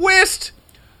twist.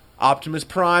 Optimus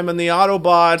Prime and the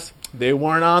Autobots, they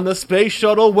weren't on the space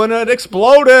shuttle when it They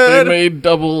exploded. made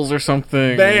doubles or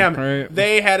something. Bam. Right?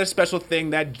 They had a special thing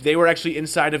that they were actually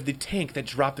inside of the tank that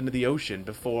dropped into the ocean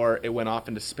before it went off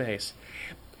into space.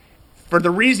 For the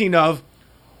reasoning of,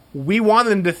 we wanted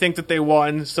them to think that they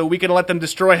won, so we could let them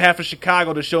destroy half of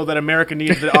Chicago to show that America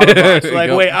needs the Autobots. There you Like,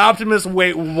 go. wait, Optimus,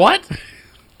 wait, what?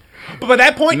 But by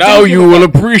that point, Now didn't give you a will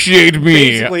fuck. appreciate me.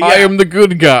 Basically, I yeah. am the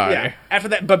good guy. Yeah. After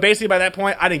that, but basically by that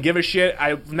point, I didn't give a shit.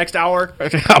 Next hour,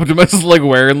 Optimus is like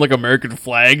wearing like American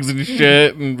flags and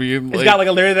shit and being he's like, got like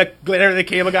a Larry the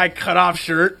Cable Guy cut off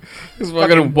shirt. he's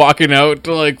fucking walking out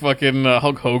to like fucking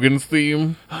Hulk Hogan's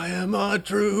theme. I am a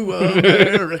true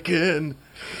American.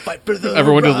 Fight for the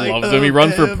Everyone just right loves him. He of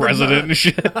runs for every president man. and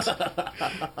shit.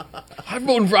 I'm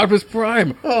voting for Optimus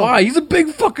Prime. Why? He's a big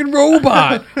fucking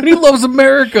robot and he loves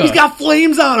America. He's got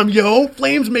flames on him, yo.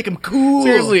 Flames make him cool.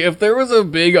 Seriously, if there was a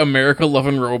big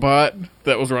America-loving robot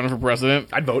that was running for president,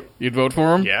 I'd vote. you'd vote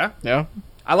for him? Yeah. Yeah?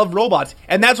 I love robots,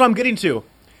 and that's what I'm getting to.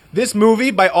 This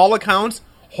movie, by all accounts,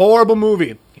 horrible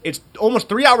movie. It's almost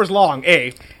 3 hours long.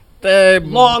 That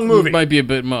Long movie. might be a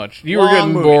bit much. You were Long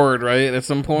getting movie. bored, right, at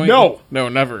some point? No. No,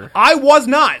 never. I was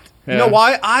not. You Yeah. know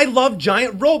why? I love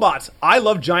giant robots. I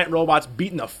love giant robots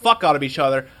beating the fuck out of each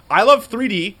other. I love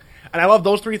 3D, and I love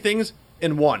those three things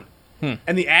in one.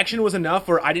 And the action was enough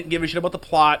where I didn't give a shit about the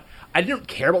plot. I didn't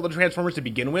care about the Transformers to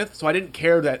begin with, so I didn't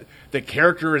care that the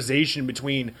characterization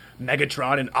between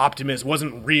Megatron and Optimus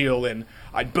wasn't real, but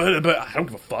I don't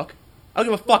give a fuck. I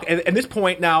don't give a fuck. And at this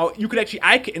point now, you could actually,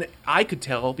 I could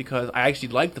tell because I actually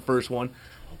liked the first one,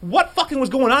 what fucking was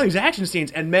going on in these action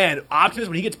scenes. And man, Optimus,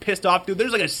 when he gets pissed off, dude,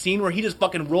 there's like a scene where he just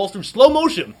fucking rolls through slow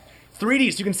motion,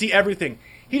 3D, so you can see everything.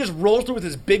 He just rolls through with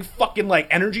his big fucking, like,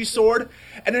 energy sword,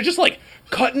 and they're just, like,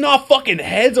 cutting off fucking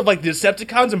heads of, like,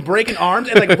 Decepticons and breaking arms,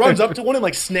 and, like, runs up to one and,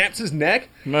 like, snaps his neck.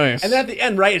 Nice. And then at the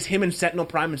end, right, it's him and Sentinel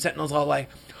Prime, and Sentinel's all like,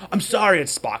 I'm sorry,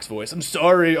 it's Spock's voice. I'm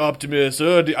sorry, Optimus.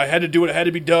 I had to do what had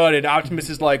to be done. And Optimus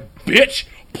is like, bitch,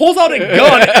 pulls out a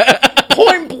gun,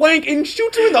 point blank, and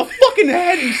shoots him in the fucking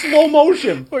head in slow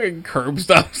motion. Fucking curb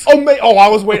stops. Oh, I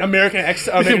was waiting. American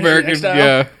X-Style.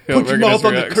 Yeah. Put your American mouth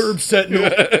on the X. curb, Sentinel.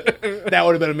 That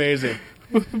would have been amazing.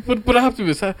 But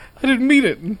Optimus, I didn't mean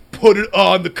it. Put it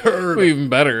on the curb. Well, even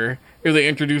better if they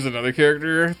introduced another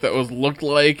character that looked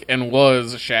like and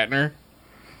was Shatner.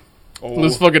 Oh.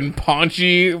 This fucking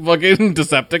paunchy fucking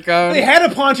Decepticon. They had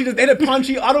a paunchy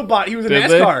Autobot. He was a Did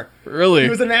NASCAR. they? Really? He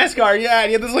was a NASCAR, yeah. And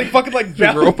he had this like fucking like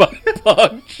belly. robot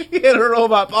punch. He had a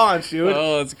robot punch, dude.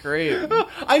 Oh, that's great.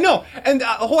 I know, and the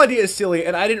whole idea is silly,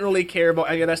 and I didn't really care about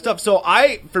any of that stuff. So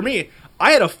for me, I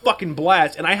had a fucking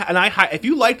blast, and I if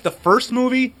you liked the first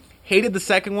movie, hated the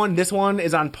second one, this one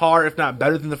is on par, if not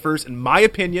better than the first, in my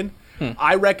opinion.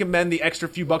 I recommend the extra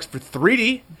few bucks for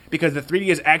 3D because the 3D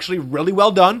is actually really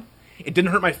well done. It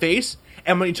didn't hurt my face,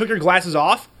 and when you took your glasses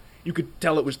off, you could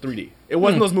tell it was 3D. It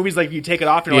wasn't those movies like you take it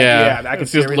off and you're like, yeah, I can it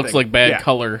see just everything. looks like bad Yeah.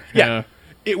 color. Yeah.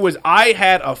 It was. I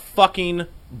had a fucking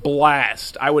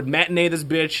blast. I would matinee this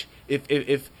bitch.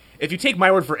 If you take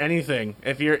my word for anything,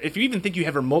 if you even think you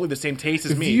have remotely the same taste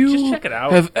as If me, you just check it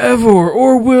out. have ever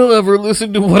or will ever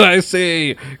listen to what I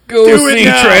say, go Do it see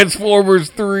now.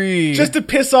 Transformers 3. Just to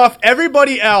piss off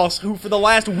everybody else who, for the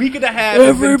last week and a half,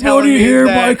 has been telling everybody me hear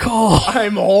that my call.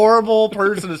 I'm a horrible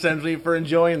person, essentially, for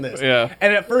enjoying this. Yeah.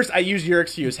 And at first, I used your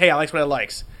excuse. Hey, I likes what I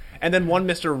likes. And then one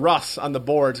Mr. Russ on the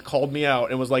boards called me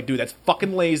out and was like, dude, that's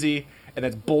fucking lazy, and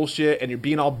that's bullshit, and you're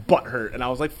being all butthurt. And I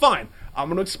was like, fine, I'm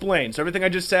going to explain. So everything I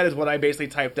just said is what I basically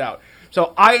typed out.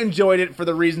 So I enjoyed it for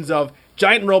the reasons of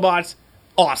giant robots,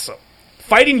 awesome.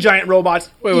 Fighting giant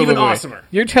robots, even awesomer.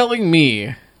 You're telling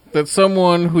me that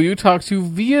someone who you talked to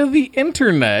via the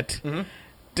internet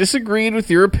disagreed with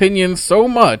your opinion so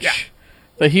much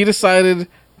that he decided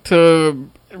to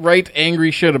write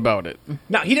angry shit about it.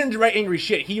 Now, he didn't write angry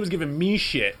shit. He was giving me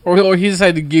shit. Or he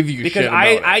decided to give you Because shit about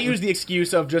it. I used the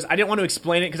excuse of just, I didn't want to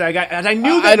explain it because I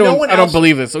knew I that no one else... don't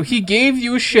believe this. So he gave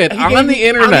you shit He on gave the me-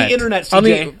 internet. On the internet,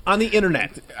 CJ. On the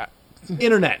internet.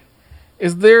 Internet.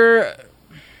 Is there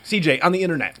CJ, on the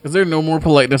internet. no more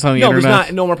politeness on the No, internet? there's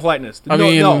not. No more politeness. I no,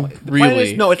 mean, no. The really?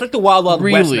 politeness- no, it's like the Wild Wild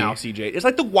West Really? now, CJ. It's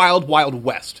like the Wild Wild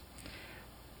West.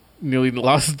 Nearly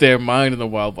lost his damn mind in the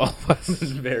Wild Wild West. This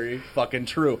is very fucking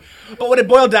true. But what it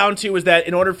boiled down to is that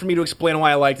in order for me to explain why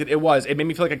I liked it, it made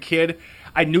me feel like a kid.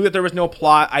 I knew that there was no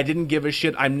plot. I didn't give a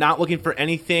shit. I'm not looking for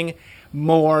anything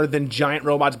more than giant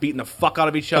robots beating the fuck out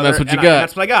of each other. that's what you got. And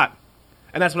that's what I got.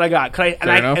 And that's what I got. Fair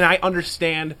enough. And I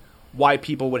understand why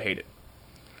people would hate it.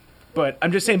 But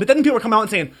I'm just saying, but then people come out and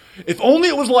saying, if only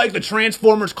it was like the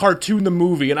Transformers cartoon, the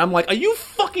movie. And I'm like, are you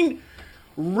fucking...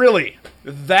 Really?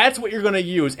 That's what you're going to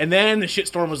use? And then the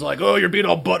shitstorm was like, oh, you're being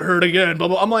all butthurt again, blah,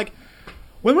 blah. I'm like,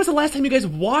 when was the last time you guys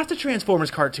watched the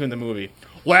Transformers cartoon, the movie?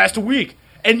 Last week.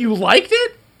 And you liked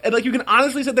it? And, like, you can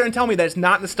honestly sit there and tell me that it's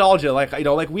not nostalgia, like, you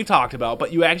know, like we talked about,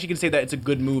 but you actually can say that it's a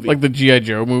good movie. Like the G.I.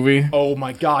 Joe movie. Oh,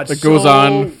 my God. That goes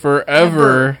on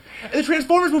forever. And the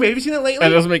Transformers movie, have you seen it lately?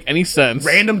 That doesn't make any sense.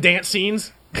 Random dance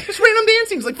scenes. Just random dance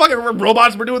scenes. Like, fucking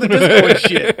robots were doing the disco and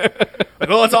shit. Like,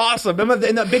 oh, that's awesome.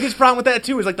 And the biggest problem with that,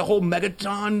 too, is, like, the whole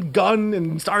Megatron gun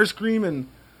and Starscream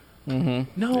and...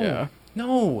 No. Yeah.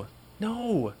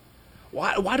 No.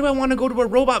 Why do I want to go to a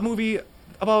robot movie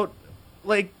about,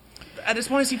 like... I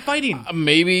just want to see fighting.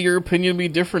 Maybe your opinion would be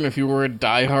different if you were a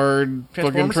diehard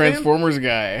fucking Transformers fan? Transformers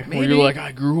guy. Where Maybe. you're like,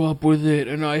 I grew up with it,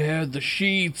 and I had the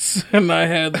sheets, and I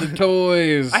had the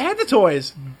toys. I had the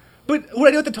toys. But what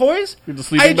I do with the toys? With the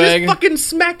sleeping I bag? just fucking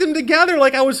smacked them together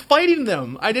like I was fighting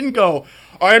them. I didn't go,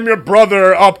 I am your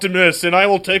brother, Optimus, and I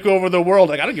will take over the world.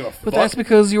 Like, I don't give a fuck. But that's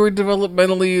because you were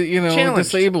developmentally, Challenged.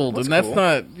 disabled, That's and that's cool.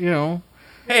 not,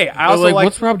 Hey, I I was also like,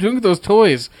 what's Rob doing with those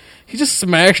toys? He's just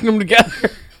smashing them together.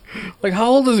 Like, how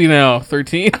old is he now?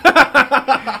 13?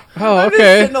 Oh, I'm just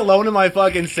okay. sitting alone in my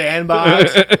fucking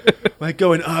sandbox. Like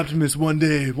going, Optimus, one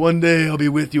day I'll be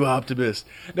with you, Optimus.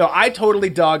 No, I totally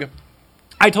dug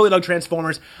I totally love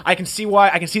Transformers. I can see why.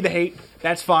 I can see the hate.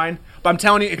 That's fine. But I'm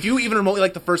telling you, if you even remotely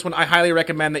like the first one, I highly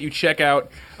recommend that you check out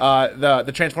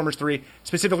the Transformers 3,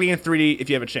 specifically in 3D, if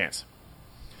you have a chance.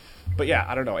 But yeah,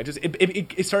 I don't know.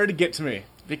 It started to get to me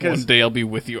because One day I'll be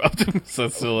with you, Optimus.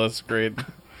 That's great.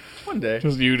 one day.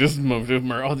 Just you just moved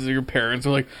to all your parents are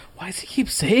like, why does he keep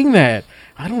saying that?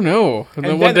 I don't know. And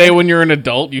then one day when you're an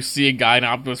adult, you see a guy in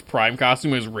Optimus Prime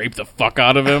costume who's raped the fuck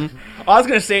out of him. I was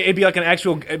gonna say it'd be like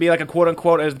a quote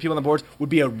unquote, as the people on the boards would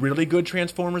be a really good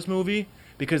Transformers movie,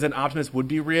 because then Optimus would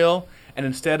be real, and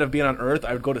instead of being on Earth,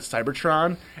 I would go to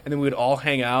Cybertron, and then we would all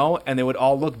hang out, and they would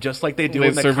all look just like they do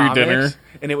in the serve you comics, dinner.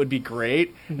 and it would be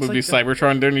great. It would be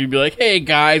Cybertron dinner, and you'd be like, hey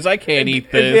guys, I can't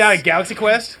eat this. Yeah, Galaxy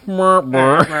Quest. Brr,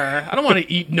 brr. I don't want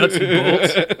to eat nuts and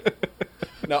bolts.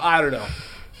 No, I don't know.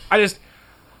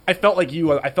 I felt like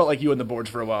you. I felt like you on the boards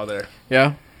for a while there.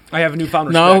 Yeah. I have a newfound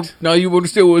respect. Now you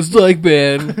understand what it's like,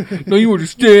 man. Now you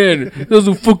understand. That's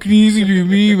so fucking easy to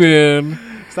me, man.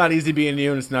 It's not easy being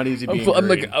you, and it's not easy being I'm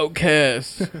like green. an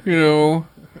outcast, you know.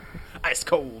 Ice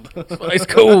cold. Ice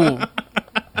cold.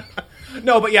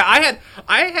 No, but yeah,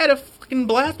 I had a fucking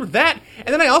blast with that, and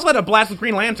then I also had a blast with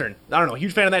Green Lantern. I don't know,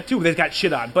 huge fan of that too. But they got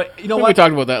shit on, but you know We what?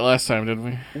 talked about that last time, didn't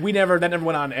we? That never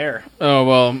went on air. Oh,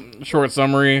 well, short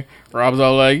summary. Rob's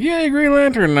all like, yay, Green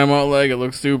Lantern. And I'm all like, it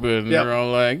looks stupid. And Yep. you're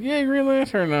all like, yay, Green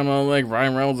Lantern. And I'm all like,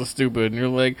 Ryan Reynolds is stupid. And you're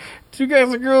like, two guys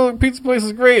and a girl, pizza place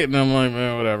is great. And I'm like,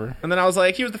 whatever. And then I was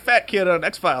like, he was the fat kid on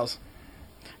X-Files.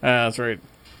 That's right.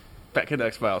 Fat kid on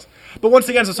X-Files. But once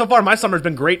again, so far my summer's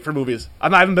been great for movies. I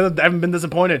haven't been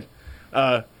disappointed.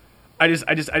 I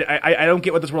don't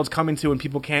get what this world's coming to, and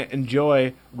people can't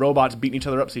enjoy robots beating each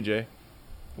other up. CJ,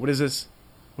 what is this?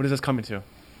 What is this coming to?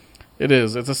 It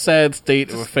is. It's a sad state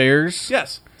of affairs.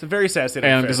 Yes, it's a very sad state of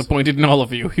And I'm affairs. disappointed in all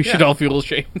of you. You should Yeah. all feel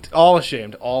ashamed. All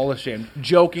ashamed. All ashamed.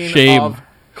 Joking. Shame. Of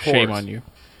course. Shame on you.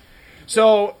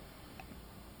 So,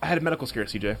 I had a medical scare,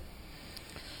 CJ.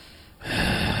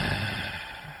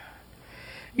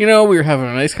 You know, we were having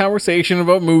a nice conversation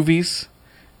about movies.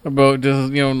 About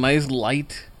just, nice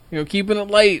light. Keeping it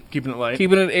light. Keeping it light.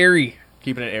 Keeping it airy.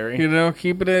 Keeping it airy.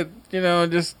 Keeping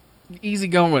it, just easy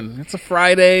going. It's a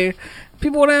Friday.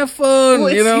 People want to have fun,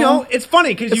 Well, it's, it's funny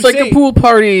because It's like a pool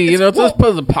party, it's just part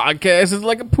of the podcast. It's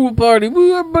like a pool party.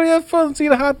 Woo, everybody have fun. Let's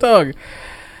eat a hot dog.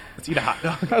 Let's eat a hot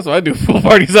dog. That's what I do. Pool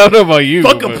parties. I don't know about you.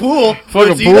 Fuck a but- pool. Fuck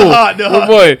Let's a eat pool. a hot dog.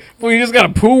 Oh boy, you just got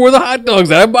a pool where the hot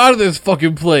dogs at. I'm out of this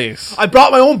fucking place. I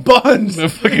brought my own buns. The You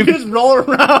fucking- just roll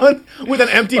around with an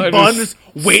empty I bun, just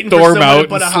just waiting for Storm someone out to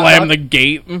put and a hot slam dog. the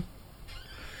gate. I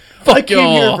Fuck came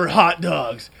here y'all. for hot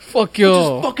dogs. Fuck This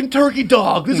y'all. is fucking turkey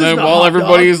dog. This And then is not while hot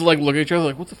everybody's dog. like looking at each other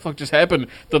like, what the fuck just happened?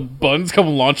 The buns come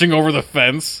launching over the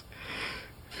fence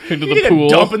into You the need pool.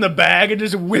 to dump in the bag and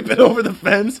just whip it over the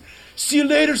fence. See you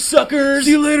later, suckers.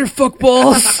 See you later,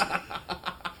 fuckballs.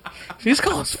 Did you just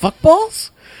call us fuckballs?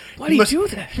 Why do you do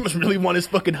that? He must really want his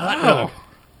fucking hot Wow. dog.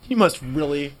 He must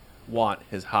really want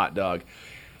his hot dog.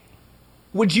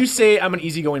 Would you say I'm an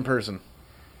easygoing person?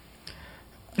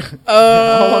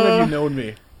 How long have you known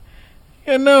me?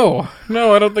 Yeah, no,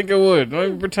 I don't think I would. Don't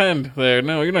even pretend there.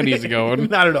 No, you're not easygoing.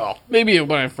 Not at all. Maybe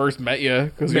when I first met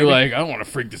you, because you're Maybe. like, I don't want to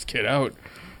freak this kid out.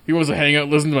 He wants to hang out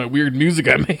and listen to my weird music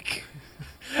I make.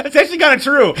 It's actually kind of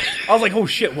true. I was like, oh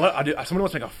shit, what? Somebody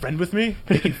wants to make a friend with me?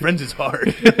 Making friends is hard.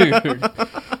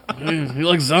 He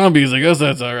likes zombies, I guess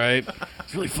that's alright.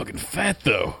 He's really fucking fat,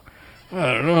 though.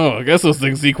 I don't know, I guess those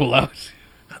things equal out.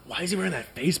 Why is he wearing that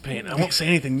face paint? I won't say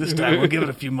anything this time. We'll give it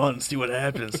a few months, see what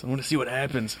happens. I want to see what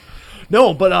happens.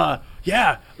 No, but,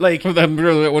 yeah, like... But then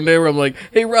really that one day where I'm like,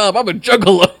 hey Rob, I'm a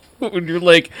juggalo. And you're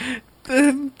like,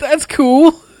 that's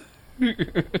cool.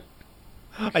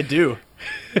 I do.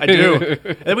 I do.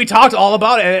 And then we talked all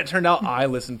about it, and it turned out I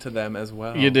listened to them as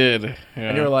well. You did. Yeah.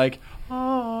 And you were like,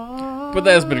 But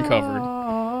that's been covered.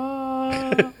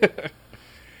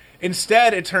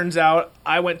 Instead, it turns out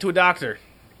I went to a doctor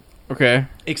Okay.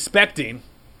 expecting,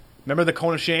 remember the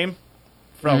cone of shame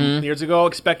from years ago,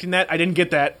 expecting that? I didn't get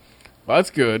that. Well,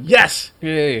 that's good. Yes,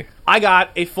 Yay. I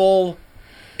got a full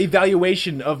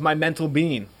evaluation of my mental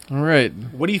being. All right.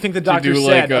 What do you think the Did doctor you do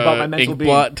said like about my a mental ink being?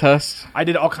 blot test? I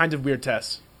did all kinds of weird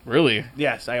tests. Really?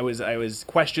 Yes, I was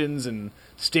questions and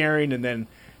staring, and then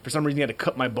for some reason he had to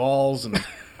cut my balls, and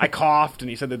I coughed, and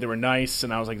he said that they were nice,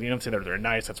 and I was like, you don't say that they're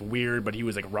nice, that's weird, but he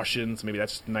was like Russian, so maybe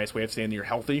that's just a nice way of saying that you're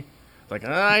healthy. Like,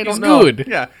 I don't He's know. good.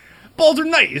 Yeah. Balls are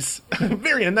nice.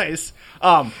 Very nice.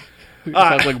 Sounds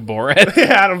like Borat.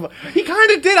 Yeah, he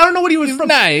kind of did. I don't know what he was from.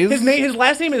 nice. His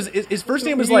last name is his first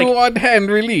name is You like want hand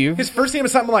relief? his first name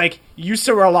is something like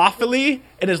Yusaralophily,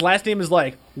 and his last name is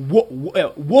like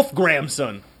Wolf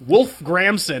Gramson. Wolf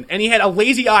Gramson, and he had a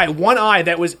lazy eye, one eye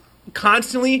that was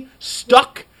constantly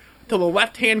stuck to the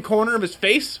left-hand corner of his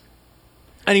face.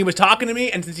 And he was talking to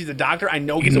me, and since he's a doctor, I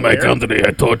know he's aware. country, I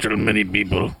torture many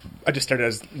people. I just stared at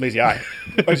his lazy eye.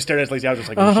 I was just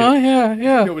like, oh, shit.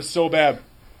 yeah. It was so bad.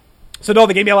 So, no,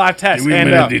 they gave me a live test. We And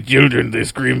met the children, they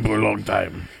screamed for a long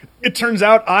time. it turns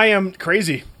out I am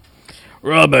crazy.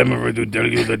 Rob, I'm afraid to tell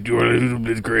you that you're a little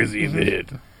bit crazy in the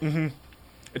head.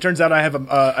 It turns out I have a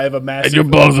massive... And your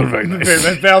balls are very nice.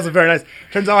 My balls are very nice.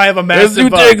 Turns out I have a As massive... you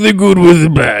take the good with the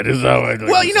bad, is how I like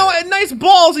well, to you say. know, nice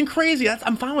balls and crazy.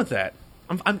 I'm fine with that.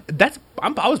 I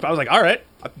was like, all right.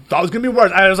 I thought it was gonna be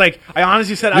worse. I was like, I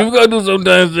honestly said, You've got to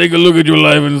sometimes take a look at your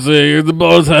life and say, is the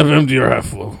balls half empty or half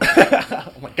full?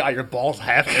 oh my god, your ball's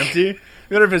half empty. You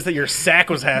wonder if it's that your sack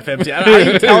was half empty. I don't know how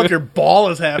you can tell if your ball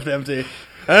is half empty.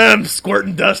 I'm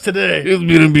squirting dust today. It's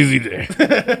been a busy day.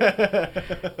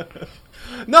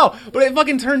 No, but it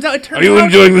fucking turns out. Are you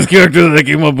enjoying this character that I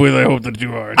came up with? I hope that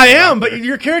you are. I am, but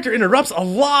your character interrupts a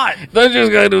lot. That's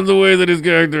just kind of the way that his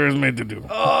character is made to do.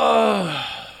 I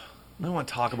don't want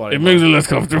to talk about it. It makes it less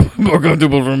comfortable, more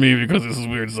comfortable for me because this is a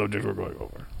weird subject we're going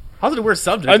over. How's it a weird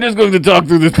subject? I'm just going to talk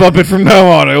through this puppet from now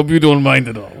on. I hope you don't mind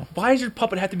at all. Why does your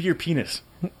puppet have to be your penis?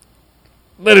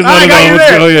 That is I not got at you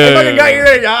all there. what's I fucking got you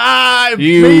there. Ah,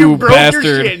 You broke bastard.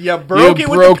 your shit. You broke You it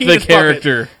with broke the the penis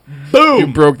character. Puppet. Boom. You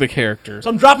broke the character. So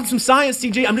I'm dropping some science,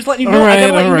 CJ. I'm just letting you know. All right, I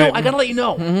gotta let you all know. right. I gotta let you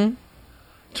know.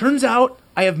 Turns out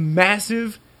I have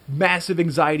massive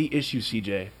anxiety issues,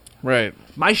 CJ. Right.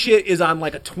 My shit is on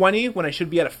like a 20 when I should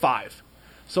be at a 5.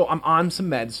 So I'm on some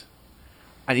meds.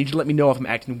 I need you to let me know if I'm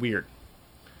acting weird.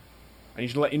 I need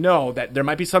you to let you know that there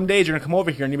might be some days you're gonna come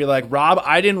over here and you'll be like, Rob,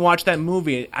 I didn't watch that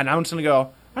movie, and I'm just gonna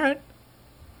go, all right.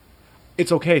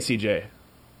 It's okay, CJ.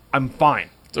 I'm fine.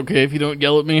 It's okay if you don't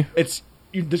yell at me. There's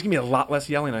gonna be a lot less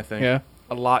yelling, I think. Yeah.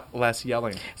 A lot less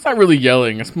yelling. It's not really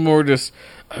yelling. It's more just,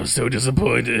 I'm so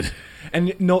disappointed.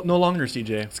 And no longer, CJ.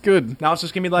 it's good. Now it's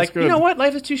just gonna be like, That's good. you know what?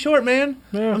 Life is too short, man.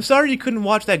 Yeah. I'm sorry you couldn't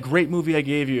watch that great movie I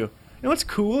gave you. You know, it's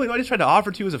cool. You know, I just tried to offer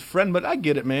it to you as a friend, but I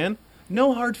get it, man.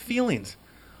 No hard feelings.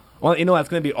 Well, you know, that's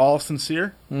gonna be all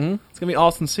sincere. Mm-hmm. It's gonna be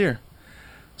all sincere.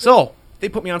 So they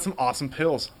put me on some awesome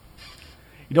pills.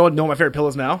 You know what my favorite pill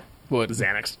is now? What?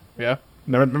 Xanax. Yeah.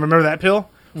 Remember that pill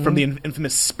from the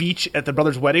infamous speech at the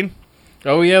brother's wedding?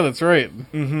 Oh, yeah, that's right.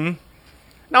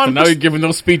 Now And now you're giving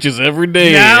those speeches every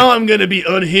day. now I'm gonna be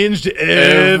unhinged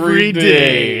every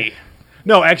day.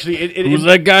 No, actually, Who's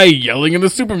that guy yelling in the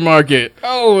supermarket?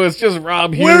 Oh, it's just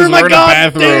Rob Hughes where are my wearing a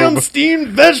goddamn bathrobe. steamed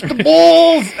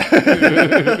vegetables?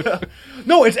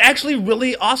 No, it's actually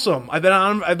really awesome. I've been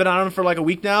on them for like a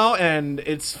week now, and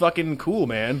it's fucking cool,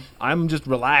 man. I'm just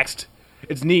relaxed.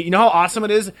 It's neat. You know how awesome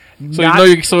it is? So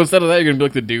so instead of that, you're gonna be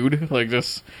like the dude, like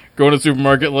just go to the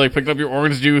supermarket, like pick up your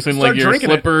orange juice and Start like your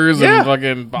drinking it. slippers Yeah. and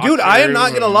fucking boxers. Dude, I am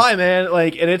not gonna and- lie, man.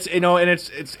 Like, and it's I'm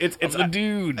the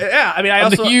dude. Yeah, I mean, I I'm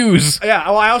also the Hughes. Yeah,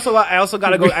 well, I also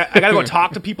gotta go. I gotta go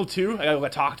talk to people too. I gotta go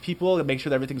talk to people and make sure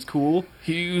that everything's cool.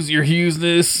 Hughes, your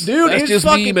Hughesness. Dude, that's it's just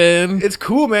fucking, me, man. It's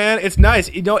cool, man. It's nice.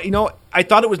 You know. I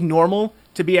thought it was normal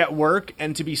to be at work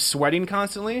and to be sweating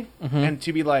constantly and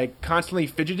to be like constantly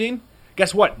fidgeting.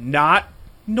 Guess what? Not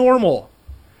normal.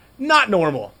 Not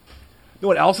normal. You know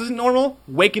what else isn't normal?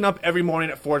 Waking up every morning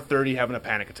at 4:30 having a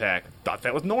panic attack. Thought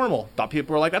that was normal. Thought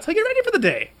people were like, that's how you get ready for the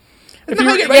day. It's not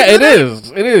how you get ready Yeah, for it the day.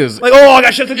 is. It is. Like, oh, I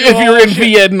got shit to do. If you're Oh, in shit.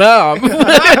 Vietnam.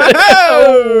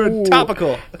 Oh,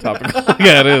 topical. Topical.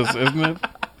 Yeah, it is, isn't it?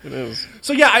 It is.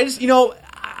 So yeah,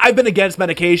 I've been against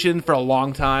medication for a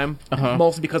long time,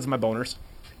 mostly because of my boners.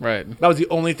 Right. That was the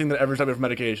only thing that ever stopped me from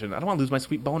medication. I don't want to lose my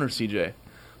sweet boners, CJ.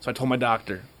 So I told my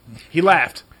doctor. He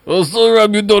laughed. Well, so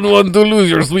Rob, you don't want to lose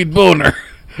your sweet boner.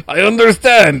 I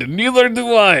understand. Neither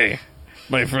do I,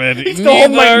 my friend. He stole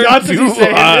my Neither nuts as he do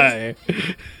said I.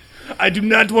 I do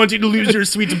not want you to lose your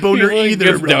sweet He boner like, either,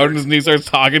 gets down on Robert. his knee, starts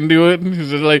talking to it. He's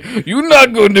just like, You're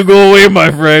not going to go away, my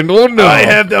friend. Oh, no. I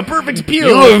have the perfect peel.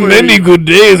 You have for many you. good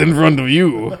days in front of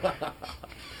you.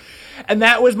 And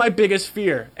that was my biggest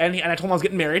fear. And I told him I was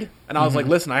getting married, and I was like,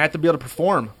 "Listen, I have to be able to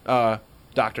perform,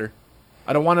 doctor.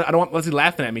 I don't want Leslie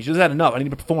laughing at me. She just had enough. I need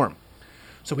to perform."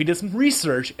 So he did some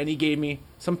research, and he gave me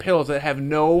some pills that have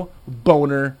no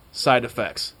boner side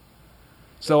effects.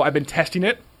 So I've been testing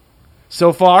it.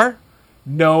 So far,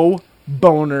 no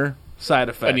boner side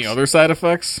effects. any other side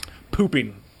effects?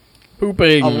 Pooping.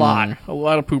 Pooping. A lot. A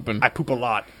lot of pooping. I poop a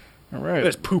lot. All right.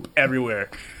 There's poop everywhere.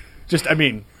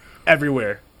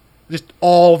 Everywhere. Just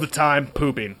all the time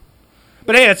pooping.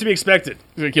 But hey, that's to be expected.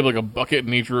 You're gonna keep like a bucket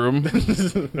in each room.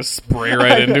 Just spray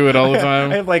right into it all the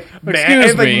time. I have like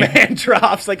Excuse me. man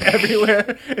drops like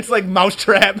everywhere. It's like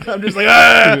mousetrap. I'm just like,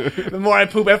 ah! The more I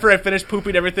poop, after I finish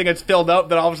pooping everything, it's filled up.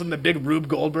 Then all of a sudden, the big Rube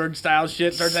Goldberg style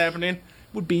shit starts happening.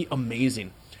 would be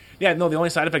amazing. Yeah, no, the only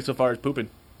side effect so far is pooping.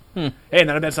 Hey,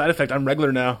 not a bad side effect. I'm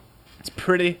regular now. It's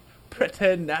pretty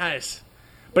nice.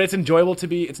 But it's enjoyable to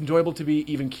be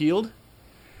even keeled.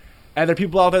 And there are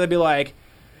people out there that be like,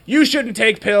 you shouldn't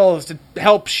take pills to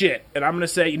help shit. And I'm gonna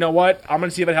say, you know what? I'm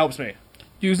gonna see if it helps me.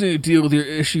 You just need to deal with your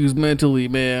issues mentally,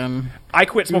 man. I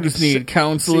quit You smoking. just need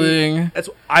counseling.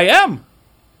 See, I am.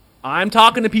 I'm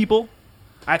talking to people.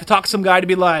 I have to talk to some guy to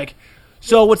be like,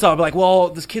 so what's up? I'm like, well,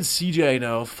 this kid's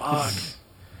CJ, fuck.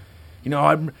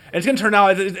 And it's going to turn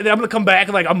out, I'm going to come back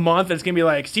in like a month, and it's going to be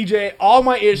like, CJ, all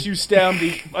my issues stem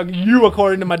to you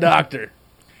according to my doctor.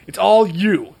 It's all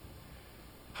you.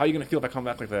 How are you going to feel if I come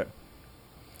back like that?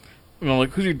 And I'm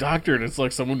like, who's your doctor? And it's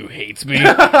like someone who hates me.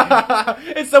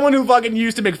 It's someone who fucking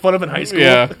used to make fun of in high school.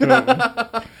 Yeah.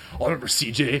 Oh, I remember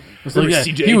CJ. It's like, Remember yeah,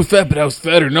 CJ? he was fat, but I was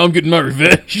fatter. Now I'm getting my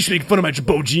revenge. She should make fun of my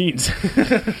Jabot jeans.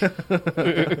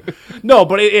 No,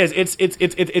 but it is.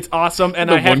 It's awesome,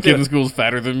 and I Like have one kid in school is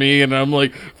fatter than me, and I'm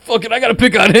like, fuck it, I gotta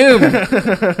pick on him.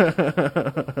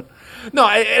 No,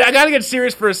 I gotta get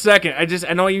serious for a second.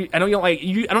 I know you don't like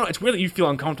you. I don't. It's weird that you feel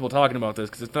uncomfortable talking about this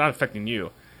because it's not affecting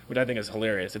you, which I think is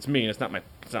hilarious. It's me. And it's not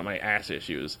my ass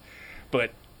issues,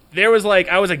 but there was like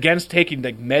I was against taking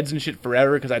like meds and shit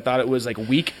forever because I thought it was like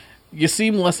weak. You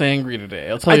seem less angry today.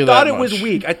 I'll tell I you thought that it was much.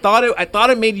 weak. I thought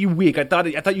it made you weak. I thought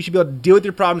you should be able to deal with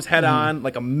your problems head on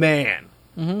like a man.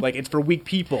 Like it's for weak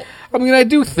people. I mean, I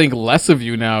do think less of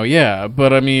you now, yeah,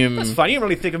 but I mean, It's fun. You didn't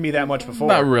really think of me that much before.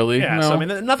 Not really, Yeah. no. So I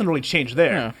mean, nothing really changed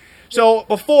there. Yeah. So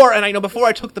before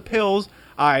I took the pills,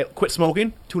 I quit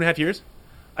smoking 2.5 years.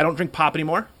 I don't drink pop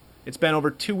anymore. It's been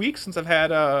over 2 weeks since I've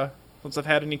had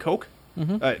any Coke.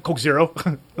 Coke Zero,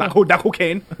 not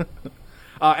cocaine.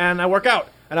 And I work out.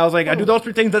 And I was like, I do those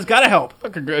 3 things. That's gotta help.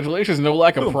 congratulations, no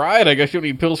lack of pride. I guess you don't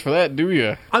need pills for that, do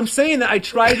you? I'm saying that I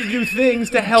tried to do things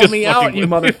to help Just me fucking out, you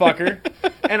with you. motherfucker.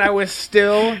 And I was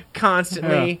still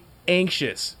constantly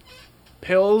anxious.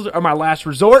 Pills are my last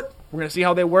resort. We're gonna see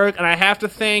how they work, and I have to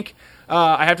thank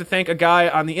a guy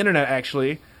on the internet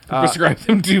actually. Prescribe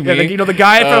them to Yeah, me. the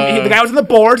guy from the guy was on the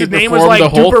board. His He name was performed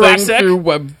like the whole thing Duperasek. through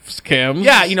webcams.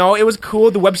 Yeah, it was cool.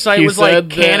 The website He was like said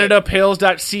that- He said that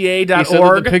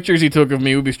CanadaPills.ca.org. the pictures he took of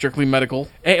me would be strictly medical.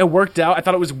 It worked out. I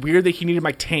thought it was weird that he needed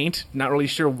my taint. Not really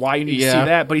sure why you need to see Yeah.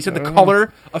 that, but he said the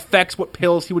color affects what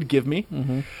pills he would give me.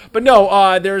 But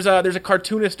no, there's a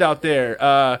cartoonist out there,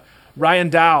 Ryan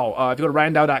Dow. If you go to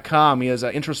ryandow.com, he has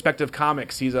Introspective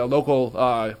Comics. He's a local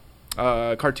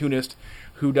cartoonist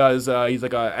who does, he's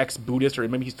like a ex-Buddhist, or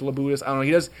maybe he's still a Buddhist. I don't know. He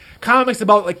does comics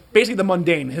about like basically the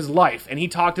mundane, his life, and he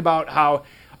talked about how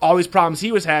all these problems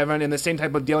he was having and the same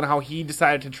type of deal, and how he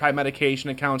decided to try medication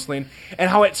and counseling,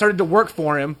 and how it started to work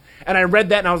for him. And I read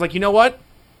that, and I was like, you know what?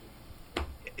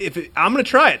 I'm gonna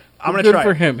try it. I'm gonna Good try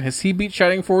for it. him. Has he beat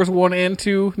Shining Force 1 and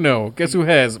 2? No. Guess who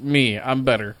has? Me. I'm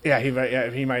better. Yeah, he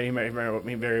might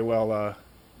very well.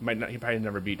 Might not. He probably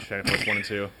never beat Shining Force 1 and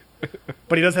 2.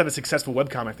 But he does have a successful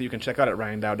webcomic that you can check out at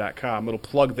ryandow.com. Little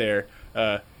plug there.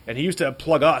 And he used to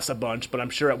plug us a bunch, but I'm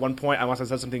sure at one point I must have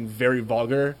said something very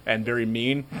vulgar and very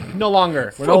mean. No longer.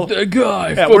 Fuck that guy.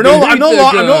 Yeah, Fucking I'm hate no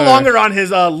that I'm no guy. longer on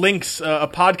his links, a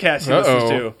podcast he listens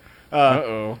to.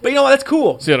 Uh-oh. But you know what? That's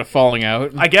cool. So you had a falling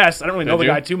out? I guess. I don't really know Did the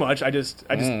you? guy too much.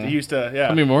 He used to, yeah.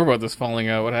 Tell me more about this falling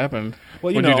out. What happened?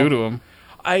 Well, What'd you do to him?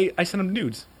 I sent him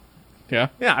nudes. Yeah?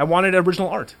 Yeah, I wanted original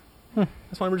art.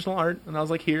 That's my original art. And I was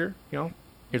like, here's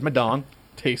my dong.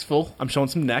 Tasteful. I'm showing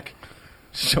some neck.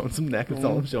 Showing some neck. That's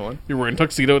all I'm showing. You're wearing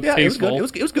tuxedo. It's Yeah, tasteful. it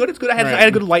was good. It was good. It's good. I had Right. I had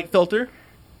a good light filter.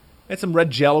 I had some red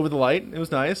gel over the light. It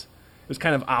was nice. It was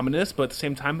kind of ominous, but at the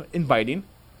same time inviting.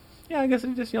 Yeah, I guess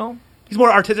he just he's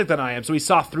more artistic than I am, so he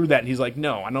saw through that and he's like,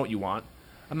 no, I know what you want.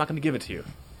 I'm not going to give it to you.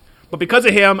 But because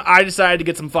of him, I decided to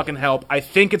get some fucking help. I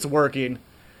think it's working.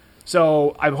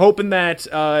 So I'm hoping that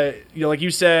like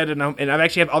you said, and I've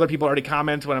actually have other people already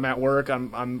comment when I'm at work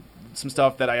on some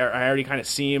stuff that I already kind of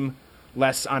seem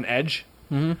less on edge.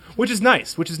 Which is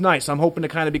nice. So I'm hoping to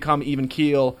kind of become even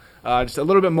keel, just a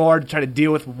little bit more to try to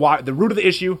deal with the root of the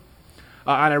issue.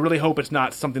 And I really hope it's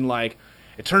not something like,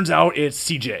 it turns out it's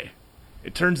CJ.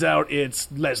 It turns out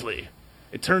it's Leslie.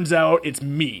 It turns out it's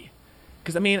me.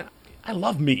 Because, I mean, I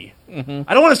love me. I don't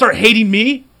want to start hating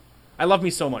me. I love me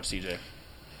so much, CJ.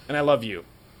 And I love you.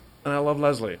 And I love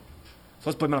Leslie. So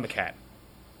let's blame it on the cat.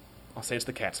 I'll say it's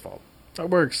the cat's fault. That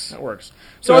works. That works.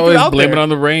 So So if you're always out blame there, it on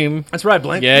the rain. that's right,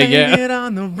 Blake. Yeah, Blame yeah. it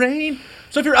on the rain.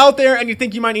 So if you're out there and you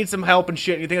think you might need some help and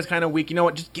shit, and you think it's kind of weak, you know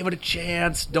what? Just give it a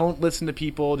chance. Don't listen to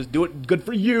people. Just do it good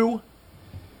for you.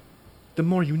 The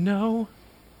more you know.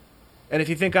 And if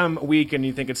you think I'm weak and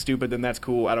you think it's stupid, then that's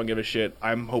cool. I don't give a shit.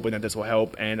 I'm hoping that this will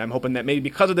help, and I'm hoping that maybe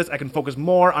because of this, I can focus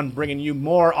more on bringing you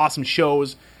more awesome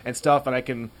shows and stuff, and I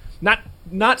can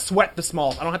Not sweat the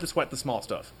small. I don't have to sweat the small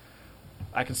stuff.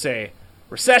 I can say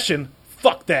recession,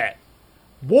 fuck that.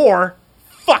 War,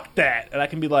 fuck that. And I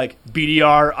can be like,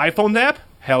 BDR iPhone app?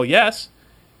 Hell yes.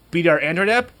 BDR Android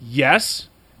app? Yes.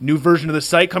 New version of the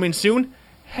site coming soon?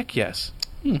 Heck yes.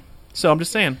 So I'm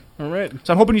just saying. All right.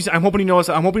 So I'm hoping you notice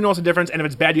the difference, and if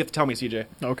it's bad, you have to tell me, CJ.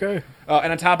 Okay.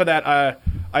 And on top of that, I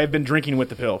have been drinking with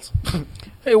the pills.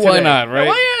 Hey, why Today. not, right?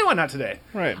 Why not today?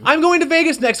 Right. I'm going to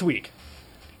Vegas next week.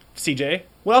 CJ,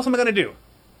 what else am I going to do?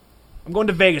 I'm going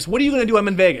to Vegas. What are you going to do? I'm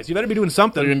in Vegas. You better be doing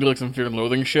something. Are you going to do like some fear and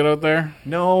loathing shit out there?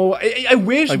 No, I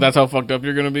wish. Like that's how fucked up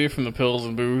you're going to be from the pills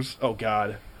and booze? Oh,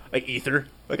 God. Like ether.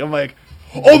 Like, I'm like,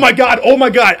 oh, my God.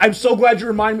 I'm so glad you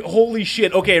reminded me. Holy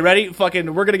shit. Okay, ready?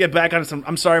 Fucking, we're going to get back on some.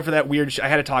 I'm sorry for that weird shit. I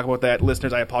had to talk about that.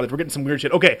 Listeners, I apologize. We're getting some weird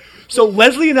shit. Okay, so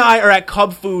Leslie and I are at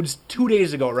Cub Foods 2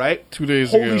 days ago, right? 2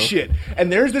 days ago. Holy shit.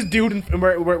 And there's this dude, and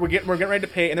we're getting ready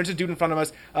to pay, and there's this dude in front of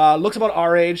us. Looks about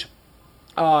our age.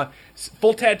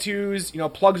 Full tattoos,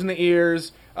 plugs in the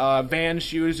ears, Vans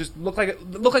shoes, just look like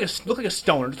a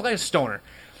stoner.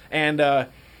 And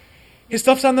his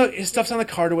stuff's on the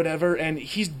card or whatever, and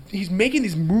he's making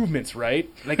these movements, right?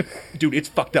 Like, dude, it's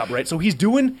fucked up, right? So he's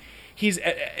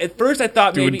at first I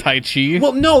thought Doing maybe Tai Chi?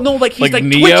 Well, no, like he's Like like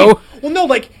Neo? twitching. Well, no,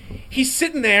 like he's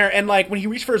sitting there, and like when he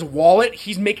reached for his wallet,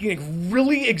 he's making like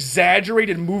really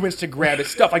exaggerated movements to grab his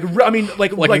stuff. Like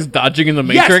Like he's dodging in the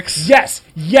Matrix? Yes,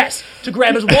 to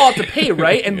grab his wallet to pay,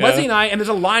 right? And Yeah. Leslie and I, and there's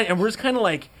a line, and we're just kind of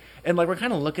like, we're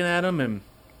kind of looking at him, and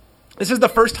this is the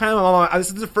first time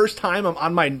I'm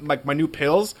on my new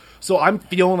pills, so I'm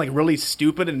feeling like really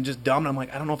stupid and just dumb, and I'm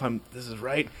like, I don't know if this is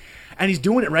right. And he's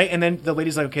doing it right, and then the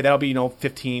lady's like, okay, that'll be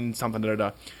 15 something,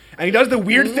 da. And he does the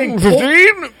weird thing,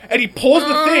 15? and he pulls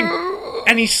the thing,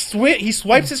 and he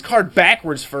swipes his card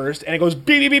backwards first, and it goes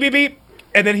beep beep beep beep beep,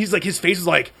 and then he's like, his face is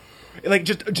like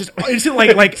just instant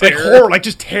like horror, like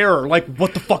just terror, like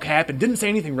what the fuck happened? Didn't say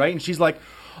anything, right? And she's like,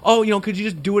 oh, could you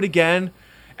just do it again?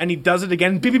 And he does it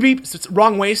again, beep beep beep, so it's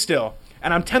wrong way still,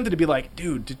 and I'm tempted to be like,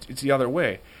 dude, it's the other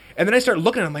way. And then I start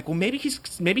looking at him like, well, maybe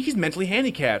he's mentally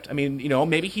handicapped. I mean,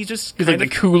 maybe he's just He's like the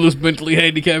coolest mentally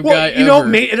handicapped guy well,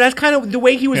 ever. that's kind of the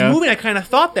way he was Yeah. moving. I kind of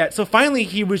thought that. So finally,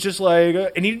 he was just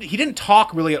like, and he didn't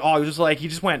talk really at all. He was just like, he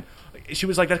just went. She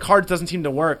was like, that card doesn't seem to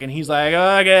work, and he's like,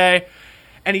 okay.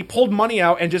 And he pulled money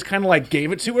out and just kind of like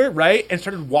gave it to her, right, and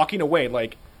started walking away.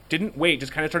 Like, didn't wait,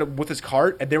 just kind of started with his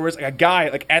cart. And there was like a guy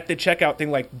like at the checkout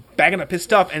thing, like bagging up his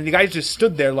stuff, and the guy just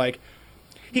stood there like.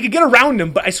 He could get around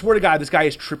him, but I swear to God, this guy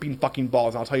is tripping fucking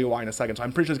balls, and I'll tell you why in a second. So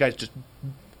I'm pretty sure this guy's just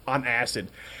on acid.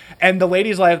 And the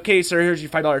lady's like, okay, sir, here's your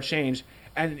 $5 change.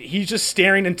 And he's just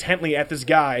staring intently at this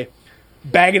guy,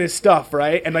 bagging his stuff,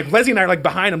 right? And like Leslie and I are like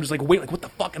behind him, just like, wait, like what the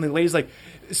fuck? And the lady's like,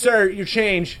 sir, your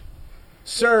change.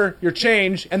 Sir, your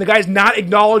change. And the guy's not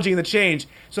acknowledging the change.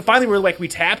 So finally we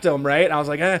tapped him, right? And I was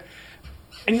like,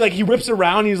 And he whips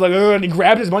around, and he's like, ugh, and he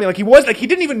grabbed his money. He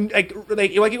didn't even,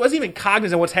 he wasn't even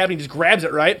cognizant of what's happening. He just grabs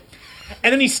it, right?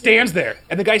 And then he stands there,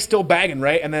 and the guy's still bagging,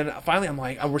 right? And then finally I'm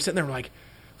like, we're sitting there, we're like,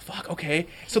 fuck, okay.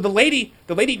 So the lady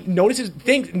notices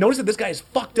that this guy is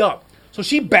fucked up. So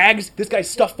she bags this guy's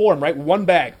stuff for him, right? One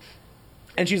bag.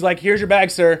 And she's like, here's your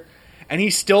bag, sir. And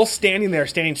he's still standing there,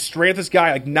 standing straight at this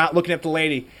guy, like not looking at the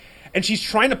lady. And she's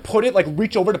trying to put it,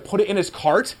 reach over to put it in his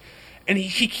cart. And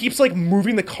he keeps,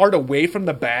 moving the cart away from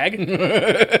the bag.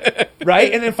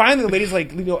 Right? And then finally the lady's like,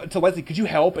 to Leslie, could you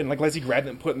help? And, Leslie grabbed it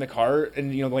and put it in the cart.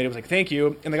 And, the lady was like, thank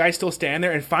you. And the guy's still standing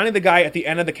there. And finally the guy at the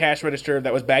end of the cash register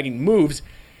that was bagging moves.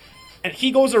 And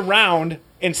he goes around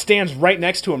and stands right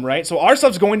next to him, right? So our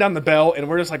stuff's going down the bell, and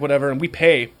we're just like, whatever, and we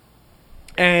pay.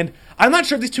 And I'm not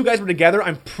sure if these two guys were together.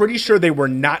 I'm pretty sure they were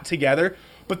not together.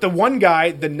 But the one guy,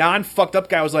 the non-fucked up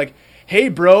guy, was like, hey,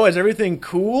 bro, is everything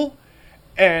cool?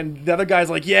 And the other guy's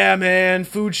like, yeah, man,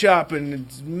 food shopping,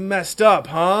 it's messed up,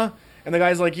 huh? And the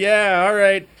guy's like, yeah, all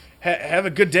right, have a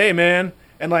good day, man.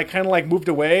 And kind of moved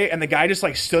away, and the guy just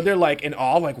stood there in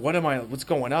awe, what's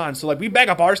going on? So we bag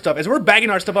up our stuff. As we're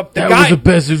bagging our stuff up, That was the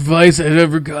best advice I've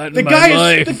ever gotten in my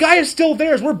life. The guy is still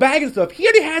there as we're bagging stuff. He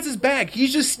already has his bag.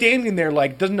 He's just standing there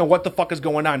doesn't know what the fuck is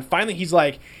going on. Finally, he's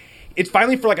it's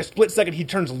finally for a split second he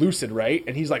turns lucid, right?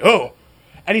 And he's like, oh.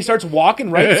 And he starts walking,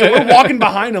 right? So we're walking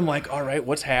behind him all right,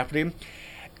 what's happening?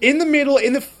 In the middle,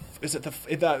 when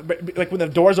the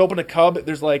doors open to Cub,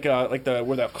 there's where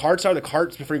the carts are, the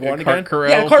carts before you go on again. Corral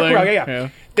Yeah, the cart thing. corral, yeah.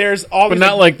 There's all But these,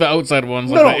 not the outside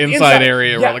ones, the inside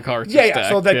area where the carts are stacked.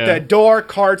 So the door,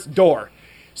 carts, door.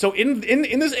 So in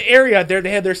this area,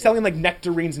 they're selling like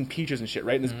nectarines and peaches and shit,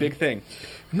 right? In this big thing.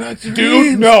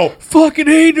 Dude, no. Fucking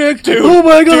hate nectar. Dude, Oh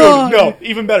my god. Dude, no,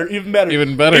 even better. Even better.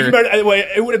 Well,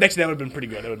 it would have actually that would have been pretty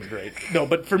good. That would have been great. No,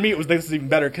 but for me, this is even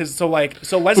better because so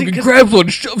Leslie Fucking grabs one,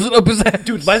 shoves it up his ass.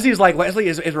 dude, Leslie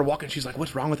as we're walking, she's like,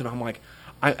 "What's wrong with him?" I'm like,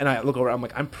 I look over, I'm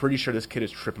like, I'm pretty sure this kid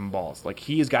is tripping balls. Like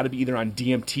he has got to be either on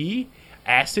DMT,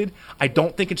 acid. I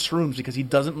don't think it's shrooms because he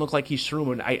doesn't look like he's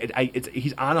shrooming.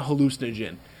 He's on a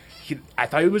hallucinogen. I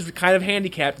thought he was kind of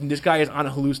handicapped, and this guy is on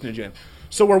a hallucinogen.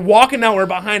 So we're walking now, we're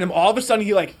behind him. All of a sudden,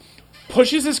 he like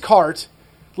pushes his cart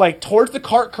like towards the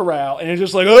cart corral, and it's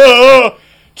just like,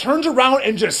 turns around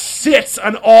and just sits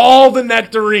on all the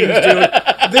nectarines,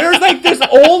 dude. There's like this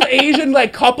old Asian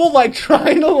like couple like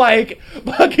trying to like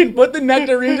fucking put the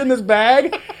nectarines in this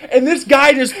bag, and this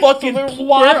guy just fucking plops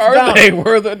Where are down. they?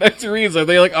 Where are the nectarines? Are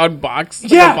they like on box?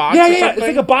 Like Yeah, a box yeah, or yeah. It's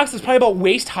something? like a box that's probably about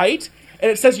waist height, and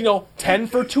it says, 10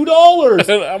 for $2.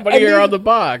 How many are on the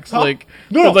box? Huh? Like,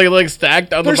 No. are they like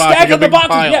stacked on They're the box? stacked like a on the big boxes.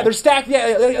 pile? Yeah, they're stacked.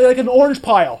 Yeah, like an orange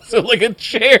pile. So like a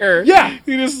chair. Yeah.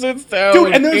 He just sits down.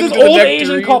 Dude, and there's this into the old Asian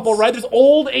nectarines. couple, right? This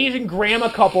old Asian grandma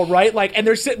couple, right? Like, and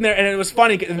they're sitting there, and it was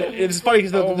funny. Because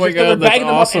Oh my they're God, that's bagging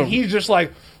them awesome. up, and he's just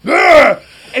like, "Ugh!"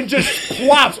 and just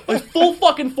plops with full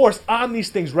fucking force on these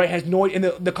things, right? Has no, and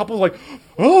the couple's like,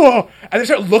 oh, and they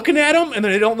start looking at him, and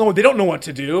then they don't know what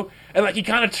to do, and like he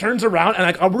kind of turns around, and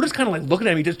like we're just kind of like looking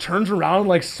at him. He just turns around,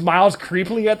 like smiles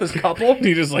creepily at this couple.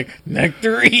 He just like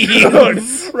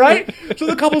nectarines. Right? So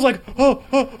the couple's like, oh,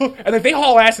 and like they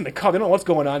haul ass in the car. They don't know what's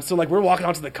going on. So like we're walking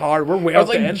out to the car. We're way I out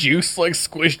was the like end. juice like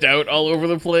squished out all over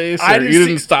the place. I Or you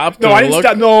didn't stop. No, to I didn't look?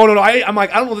 stop. No. I'm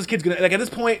like, I don't know what this kid's gonna like. At this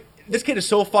point, this kid is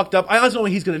so fucked up. I honestly don't know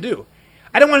what he's gonna do.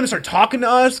 I don't want him to start talking to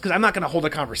us because I'm not gonna hold a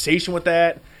conversation with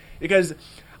that because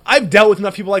I've dealt with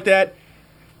enough people like that.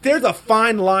 There's a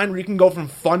fine line where you can go from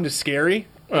fun to scary.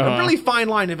 A really fine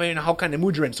line depending on how kind of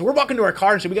mood you're in. So we're walking to our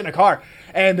car, and so we get in a car,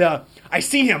 and I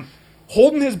see him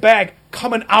holding his bag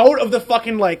coming out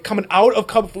of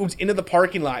Cub Foods into the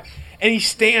parking lot, and he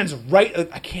stands right.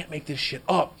 I can't make this shit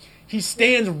up. He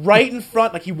stands right in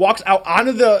front, like he walks out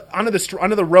onto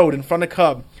the road in front of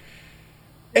Cub,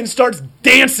 and starts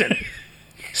dancing.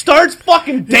 Starts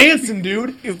fucking dancing,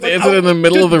 dude. He's dancing in the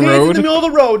middle of the dancing road? in the middle of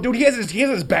the road, dude. He has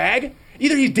his bag.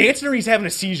 Either he's dancing or he's having a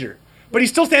seizure. But he's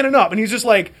still standing up, and he's just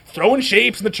like throwing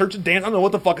shapes in the church and dancing. I don't know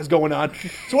what the fuck is going on.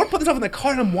 So we're putting stuff in the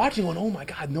car, and I'm watching, going, "Oh my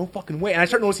god, no fucking way!" And I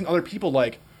start noticing other people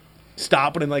like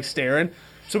stopping and like staring.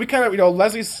 So we kind of,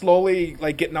 Leslie's slowly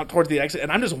like getting out towards the exit,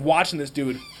 and I'm just watching this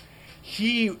dude.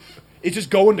 He is just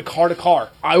going to car.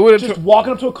 I would have. Just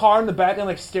walking up to a car in the back and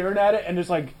like staring at it, and just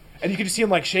like, and you can just see him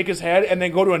like shake his head, and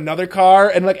then go to another car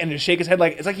and just shake his head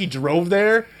like it's like he drove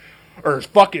there. Or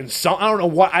fucking something. I don't know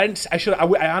what. I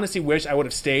honestly wish I would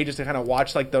have stayed just to kind of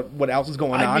watch like what else is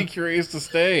going I'd on. be curious to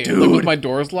stay. Dude. Like, with my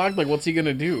doors locked, like what's he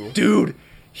gonna do? Dude,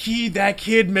 that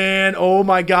kid, man. Oh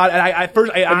my god. And I If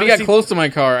he honestly got close to my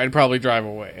car, I'd probably drive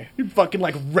away. fucking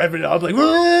like rev it up like.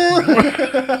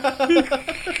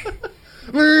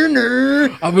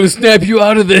 I'm gonna snap you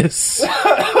out of this.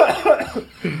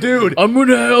 Dude, I'm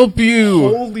gonna help you.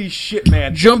 holy shit,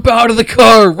 man. Jump out of the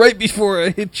car right before I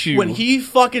hit you. When he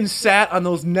fucking sat on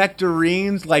those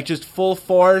nectarines, like just full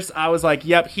force, I was like,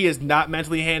 yep, he is not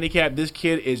mentally handicapped. This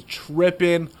kid is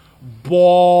tripping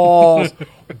balls.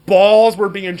 Balls were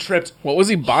being tripped. What was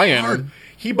he buying? Hard.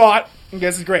 He bought,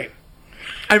 this is great.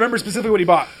 I remember specifically what he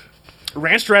bought.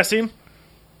 Ranch dressing,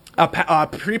 a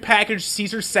prepackaged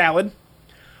Caesar salad,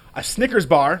 a Snickers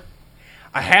bar,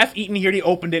 a half-eaten here. He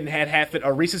opened it and had half it,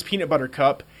 a Reese's peanut butter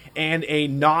cup, and a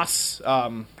NOS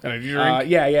Energy drink?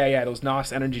 yeah, those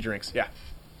NOS energy drinks. Yeah,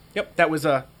 yep, that was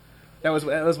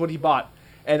what he bought,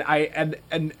 and I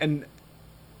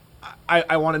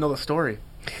want to know the story.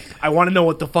 I want to know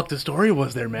what the fuck the story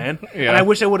was there, man. Yeah. And I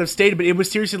wish I would have stayed, but it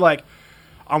was seriously like,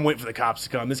 I'm waiting for the cops to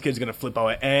come. This kid's gonna flip out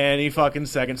at any fucking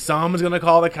second. Someone's gonna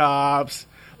call the cops.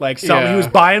 Like, he was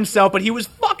by himself, but he was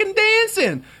fucking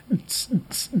dancing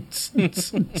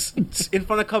in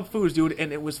front of Cub Foods, dude,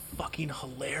 and it was fucking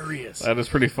hilarious. That is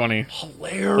pretty funny.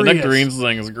 Hilarious. The nectarines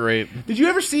thing is great. Did you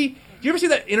ever see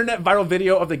that internet viral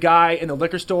video of the guy in the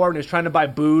liquor store and he was trying to buy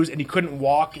booze and he couldn't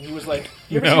walk and he was like,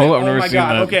 you ever No, seen that? I've Oh never my seen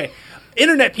god, that. okay.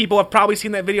 Internet people have probably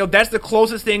seen that video. That's the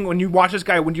closest thing when you watch this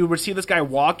guy, when you would see this guy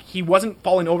walk, he wasn't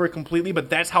falling over completely, but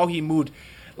that's how he moved.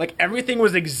 Like, everything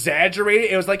was exaggerated.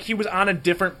 It was like he was on a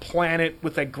different planet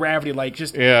with, like, gravity, like,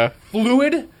 just Yeah.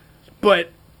 fluid,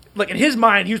 but, like, in his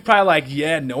mind, he was probably like,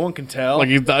 yeah, no one can tell. Like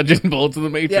he's dodging bullets in the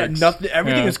Matrix. Yeah, nothing.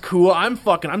 Everything Yeah. is cool.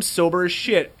 I'm sober as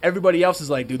shit. Everybody else is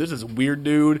like, dude, this is a weird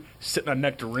dude sitting on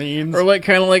nectarines. Or like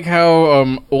kind of like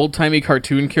how old timey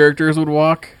cartoon characters would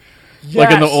walk.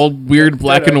 Like in the Yes. old weird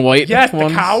black and white Yes,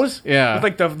 ones. the cows. Yeah. With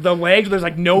like the legs, there's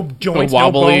like no The joints,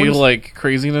 wobbly, no bones. like,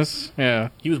 craziness. Yeah.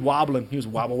 He was wobbling. He was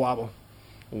wobble.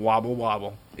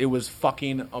 It was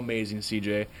fucking amazing,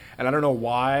 CJ. And I don't know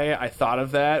why I thought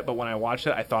of that, but when I watched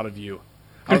it, I thought of you.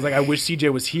 I was like, I wish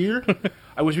CJ was here.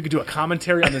 I wish we could do a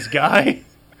commentary on this guy.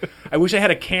 I wish I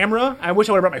had a camera. I wish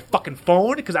I would have brought my fucking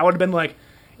phone because I would have been like,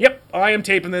 yep, I am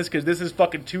taping this because this is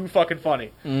fucking too fucking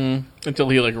funny. Until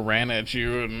he, like, ran at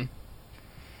you and...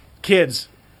 Kids,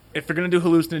 if you're going to do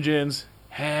hallucinogens,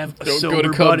 have a Don't sober go to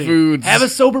Cub buddy. Foods. Have a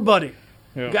sober buddy.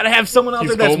 Yeah. You got to have someone out He's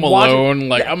there that's home watching. alone,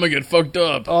 like, I'm gonna get fucked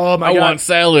up. Oh, my I God. want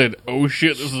salad. Oh,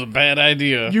 shit, this is a bad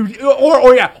idea.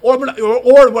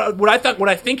 What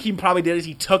I think he probably did is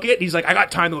he took it. He's like, I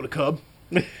got time to go to Cub,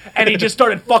 and he just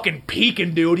started fucking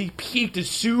peeking, dude. He peeked as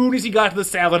soon as he got to the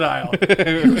salad aisle.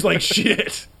 He was like,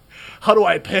 shit, how do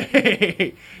I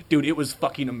pay, dude? It was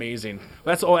fucking amazing.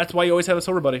 That's why you always have a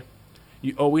sober buddy.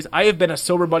 I have been a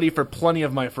sober buddy for plenty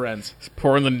of my friends.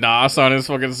 Pouring the nos on his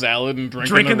fucking salad and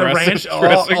drinking The ranch.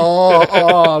 dressing.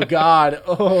 Oh, God.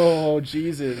 Oh,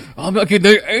 Jesus. I'm not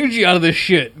getting the energy out of this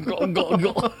shit. Gulp, gulp,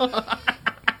 gulp.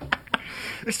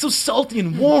 It's so salty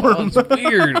and warm. It's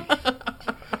weird.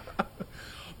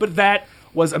 But that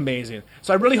was amazing.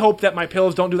 So I really hope that my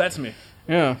pills don't do that to me.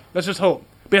 Yeah. Let's just hope.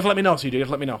 But you have to let me know, CJ. You have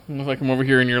to let me know. If I come over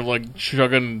here and you're like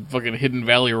chugging fucking Hidden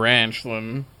Valley Ranch,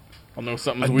 then I'll know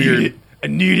something's weird. I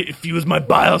need it. It fuels my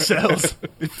bile cells.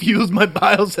 It fuels my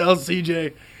bile cells,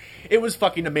 CJ. It was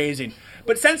fucking amazing.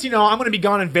 But since, I'm going to be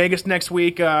gone in Vegas next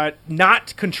week,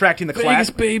 not contracting the Vegas,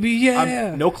 clap. baby,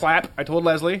 yeah. No clap. I told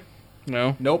Leslie.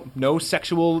 No. Nope. No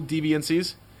sexual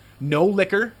deviancies. No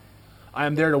liquor. I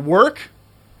am there to work.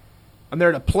 I'm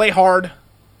there to play hard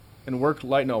and work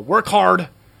light. No, work hard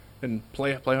and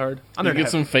play hard. I'm there You to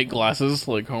get some fake glasses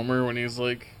like Homer when he's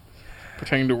like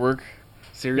pretending to work.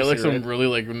 Get seriously, like some right? really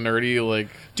like nerdy like.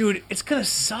 Dude, it's gonna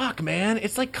suck, man.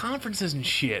 It's like conferences and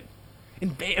shit.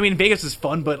 Vegas is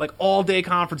fun, but like all day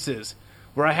conferences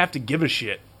where I have to give a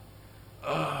shit.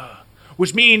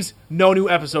 Which means no new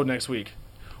episode next week.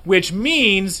 Which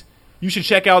means you should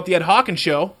check out the Ed Hawkins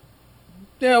show.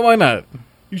 Yeah, why not?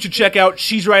 You should check out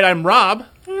She's Right, I'm Rob.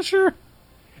 Sure.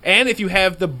 And if you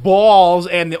have the balls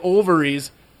and the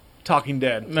ovaries, Talking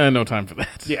Dead. No time for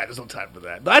that. Yeah, there's no time for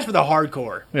that. That's for the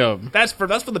hardcore. Yeah. That's for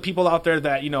the people out there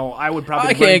that I would probably.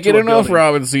 I bring can't to get a enough building.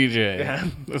 Rob and CJ. Yeah.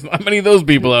 There's not many of those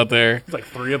people out there. There's like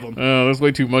 3 of them. Oh, there's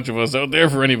way too much of us out there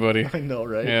for anybody. I know,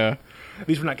 right? Yeah. At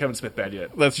least we're not Kevin Smith bad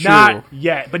yet. That's Not true.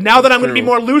 yet. But now that I'm going to be True.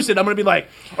 more lucid, I'm going to be like,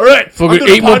 all right, Fucking I'm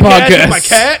doing 8 more with my podcasts.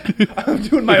 cat. I'm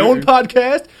doing my own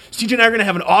podcast. CJ and I are going to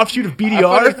have an offshoot of I find it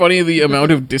BDR. funny the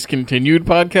amount of discontinued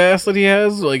podcasts that he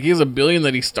has. Like, he has a billion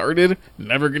that he started,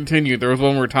 never continued. There was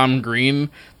one where Tom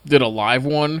Green did a live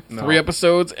one, 3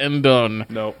 episodes, and done.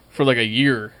 Nope. For like a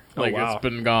year. Like, wow. it's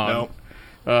been gone.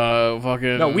 Nope.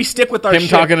 Fucking. No, we stick with our him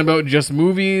shit. talking about just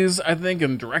movies, I think,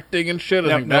 and directing and shit. I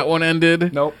Yep, think nope. that one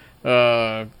ended. Nope.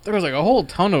 There was like a whole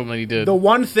ton of them that he did. The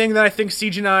one thing that I think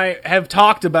CJ and I have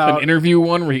talked about. An interview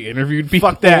one where he interviewed people.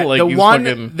 Fuck that. Like, The he's one,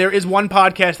 fucking. there is one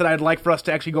podcast that I'd like for us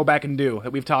to actually go back and do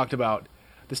that we've talked about.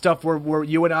 The stuff where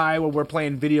you and I, where we're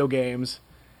playing video games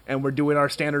and we're doing our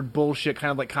standard bullshit kind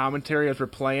of like commentary as we're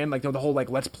playing, like the whole like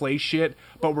let's play shit,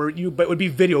 but it would be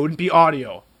video, it wouldn't be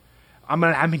audio. I'm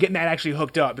getting that actually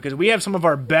hooked up because we have some of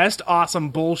our best awesome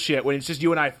bullshit when it's just you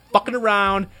and I fucking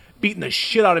around, beating the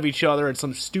shit out of each other in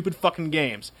some stupid fucking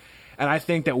games. And I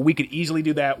think that we could easily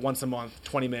do that once a month,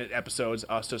 20-minute episodes,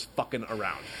 us just fucking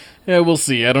around. Yeah, we'll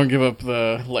see. I don't give up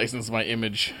the license to my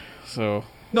image. So.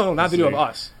 No, not a video of see.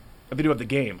 us. A video of the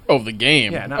game. Oh, the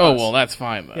game. Yeah, not oh, us. well, that's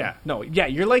fine then. Yeah, no, yeah,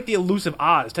 you're like the elusive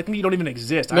Oz. Technically, you don't even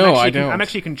exist. No, I I don't. I'm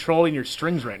actually controlling your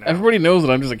strings right now. Everybody knows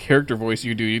that I'm just a character voice.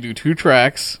 You do 2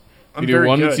 tracks. I'm You do very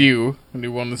one good. that's you, and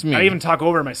do one that's me. I even talk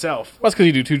over myself. Well, that's because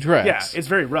you do 2 tracks. Yeah, it's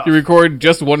very rough. You record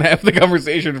just one half of the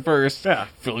conversation first. Yeah.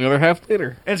 Fill the other half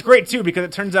later. And it's great, too, because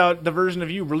it turns out the version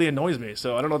of you really annoys me,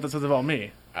 so I don't know what this says about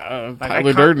me. Like,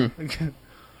 Tyler Durden.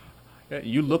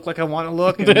 You look like I want to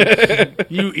look, and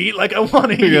you eat like I want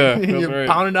to eat. Yeah, that's You're right.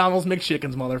 pounding down those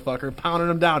McChickens, motherfucker. Pounding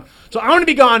them down. So I'm going to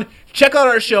be gone. Check out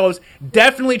our shows.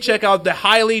 Definitely check out the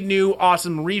highly new,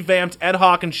 awesome, revamped Ed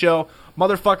Hawkins show.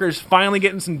 Motherfucker's finally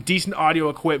getting some decent audio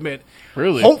equipment.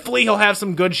 Really? Hopefully he'll have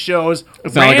some good shows.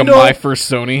 It's not like a My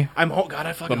First Sony. God,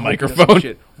 I fucking The hope he does some microphone.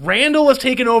 shit. Randall is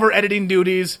taking over editing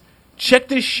duties. Check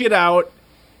this shit out.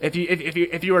 If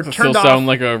you are Does it turned still off, sound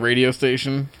like a radio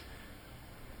station?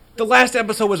 the last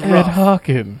episode was Ed rough.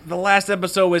 Hawkins. The last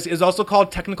episode is also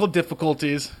called Technical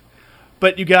Difficulties.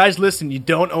 But you guys, listen, you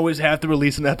don't always have to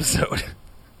release an episode.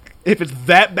 If it's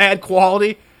that bad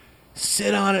quality,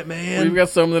 Sit on it, man. We've got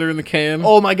some that are in the can.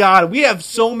 Oh my god, we have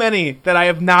so many that I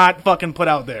have not fucking put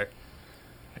out there.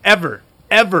 Ever.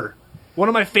 One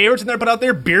of my favorites in there put out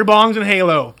there, beer bongs and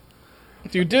Halo.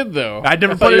 You did, though. I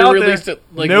never thought put it you out released there. it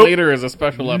like Nope. later as a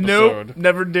special episode. Nope,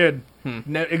 never did.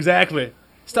 Exactly.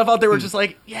 Stuff out there where it's just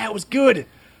like, yeah, it was good.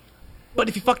 But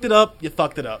if you fucked it up, you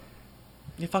fucked it up.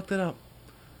 You fucked it up.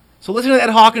 So listen to that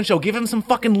Hawkins show. Give him some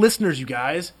fucking listeners, you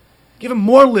guys. Give him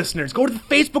more listeners. Go to the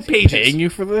Facebook pages. Paying you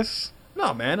for this?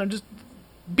 No, man, I'm just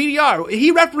BDR.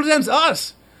 He represents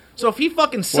us. So if he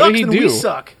fucking sucks, did he then do? we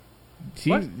suck.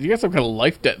 You got some kind of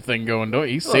life debt thing going, don't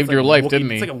you? He Well, saved it's your like a life, Wookiee- didn't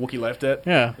he? It's like a Wookiee life debt.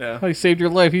 yeah. Yeah. Oh, he saved your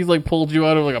life. He like pulled you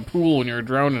out of like a pool when you were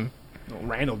drowning. Well,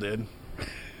 Randall did.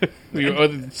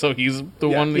 So he's the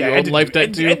one that yeah, you Ed owed didn't life do- debt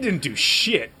Ed, to? Ed didn't do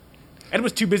shit. Ed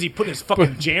was too busy putting his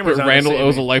fucking jammers But on. Randall to save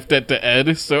owes a me. life debt to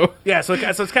Ed, so Yeah, so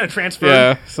it's kind of transferred.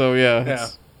 yeah, so yeah, Yeah.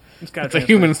 It's kind of it's a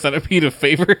human centipede of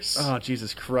favors. Oh,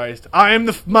 Jesus Christ. I am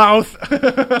the mouth.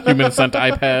 Human sent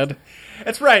iPad.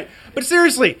 That's right. But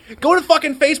seriously, go to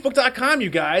fucking Facebook.com,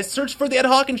 you guys. Search for The Ed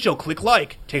Hawkins Show. Click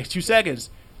like. Takes 2 seconds.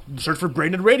 Search for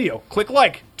Braindead Radio. Click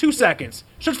like. 2 seconds.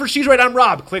 Search for She's Right, I'm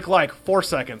Rob. Click like. 4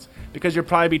 seconds. Because you'll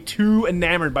probably be too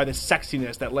enamored by the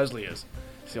sexiness that Leslie is.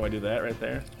 See how I do that right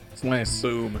there? It's nice.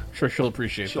 Boom. Sure, she'll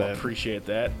appreciate She'll that. appreciate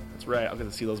that. That's right. I'll get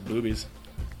to see those boobies.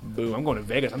 Boom. I'm going to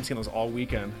Vegas. I'm seeing those all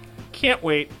weekend. Can't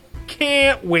wait.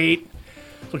 Can't wait.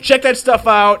 So check that stuff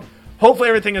out. Hopefully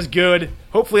everything is good.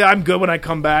 Hopefully I'm good when I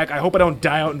come back. I hope I don't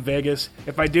die out in Vegas.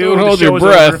 If I do, Don't the hold show your is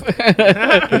breath.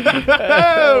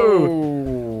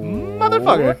 over.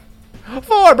 Motherfucker.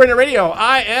 For Braindead Radio,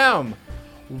 I am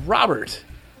Robert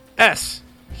S.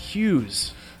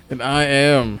 Hughes. And I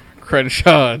am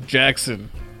Crenshaw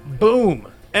Jackson. Boom.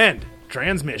 End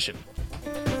transmission.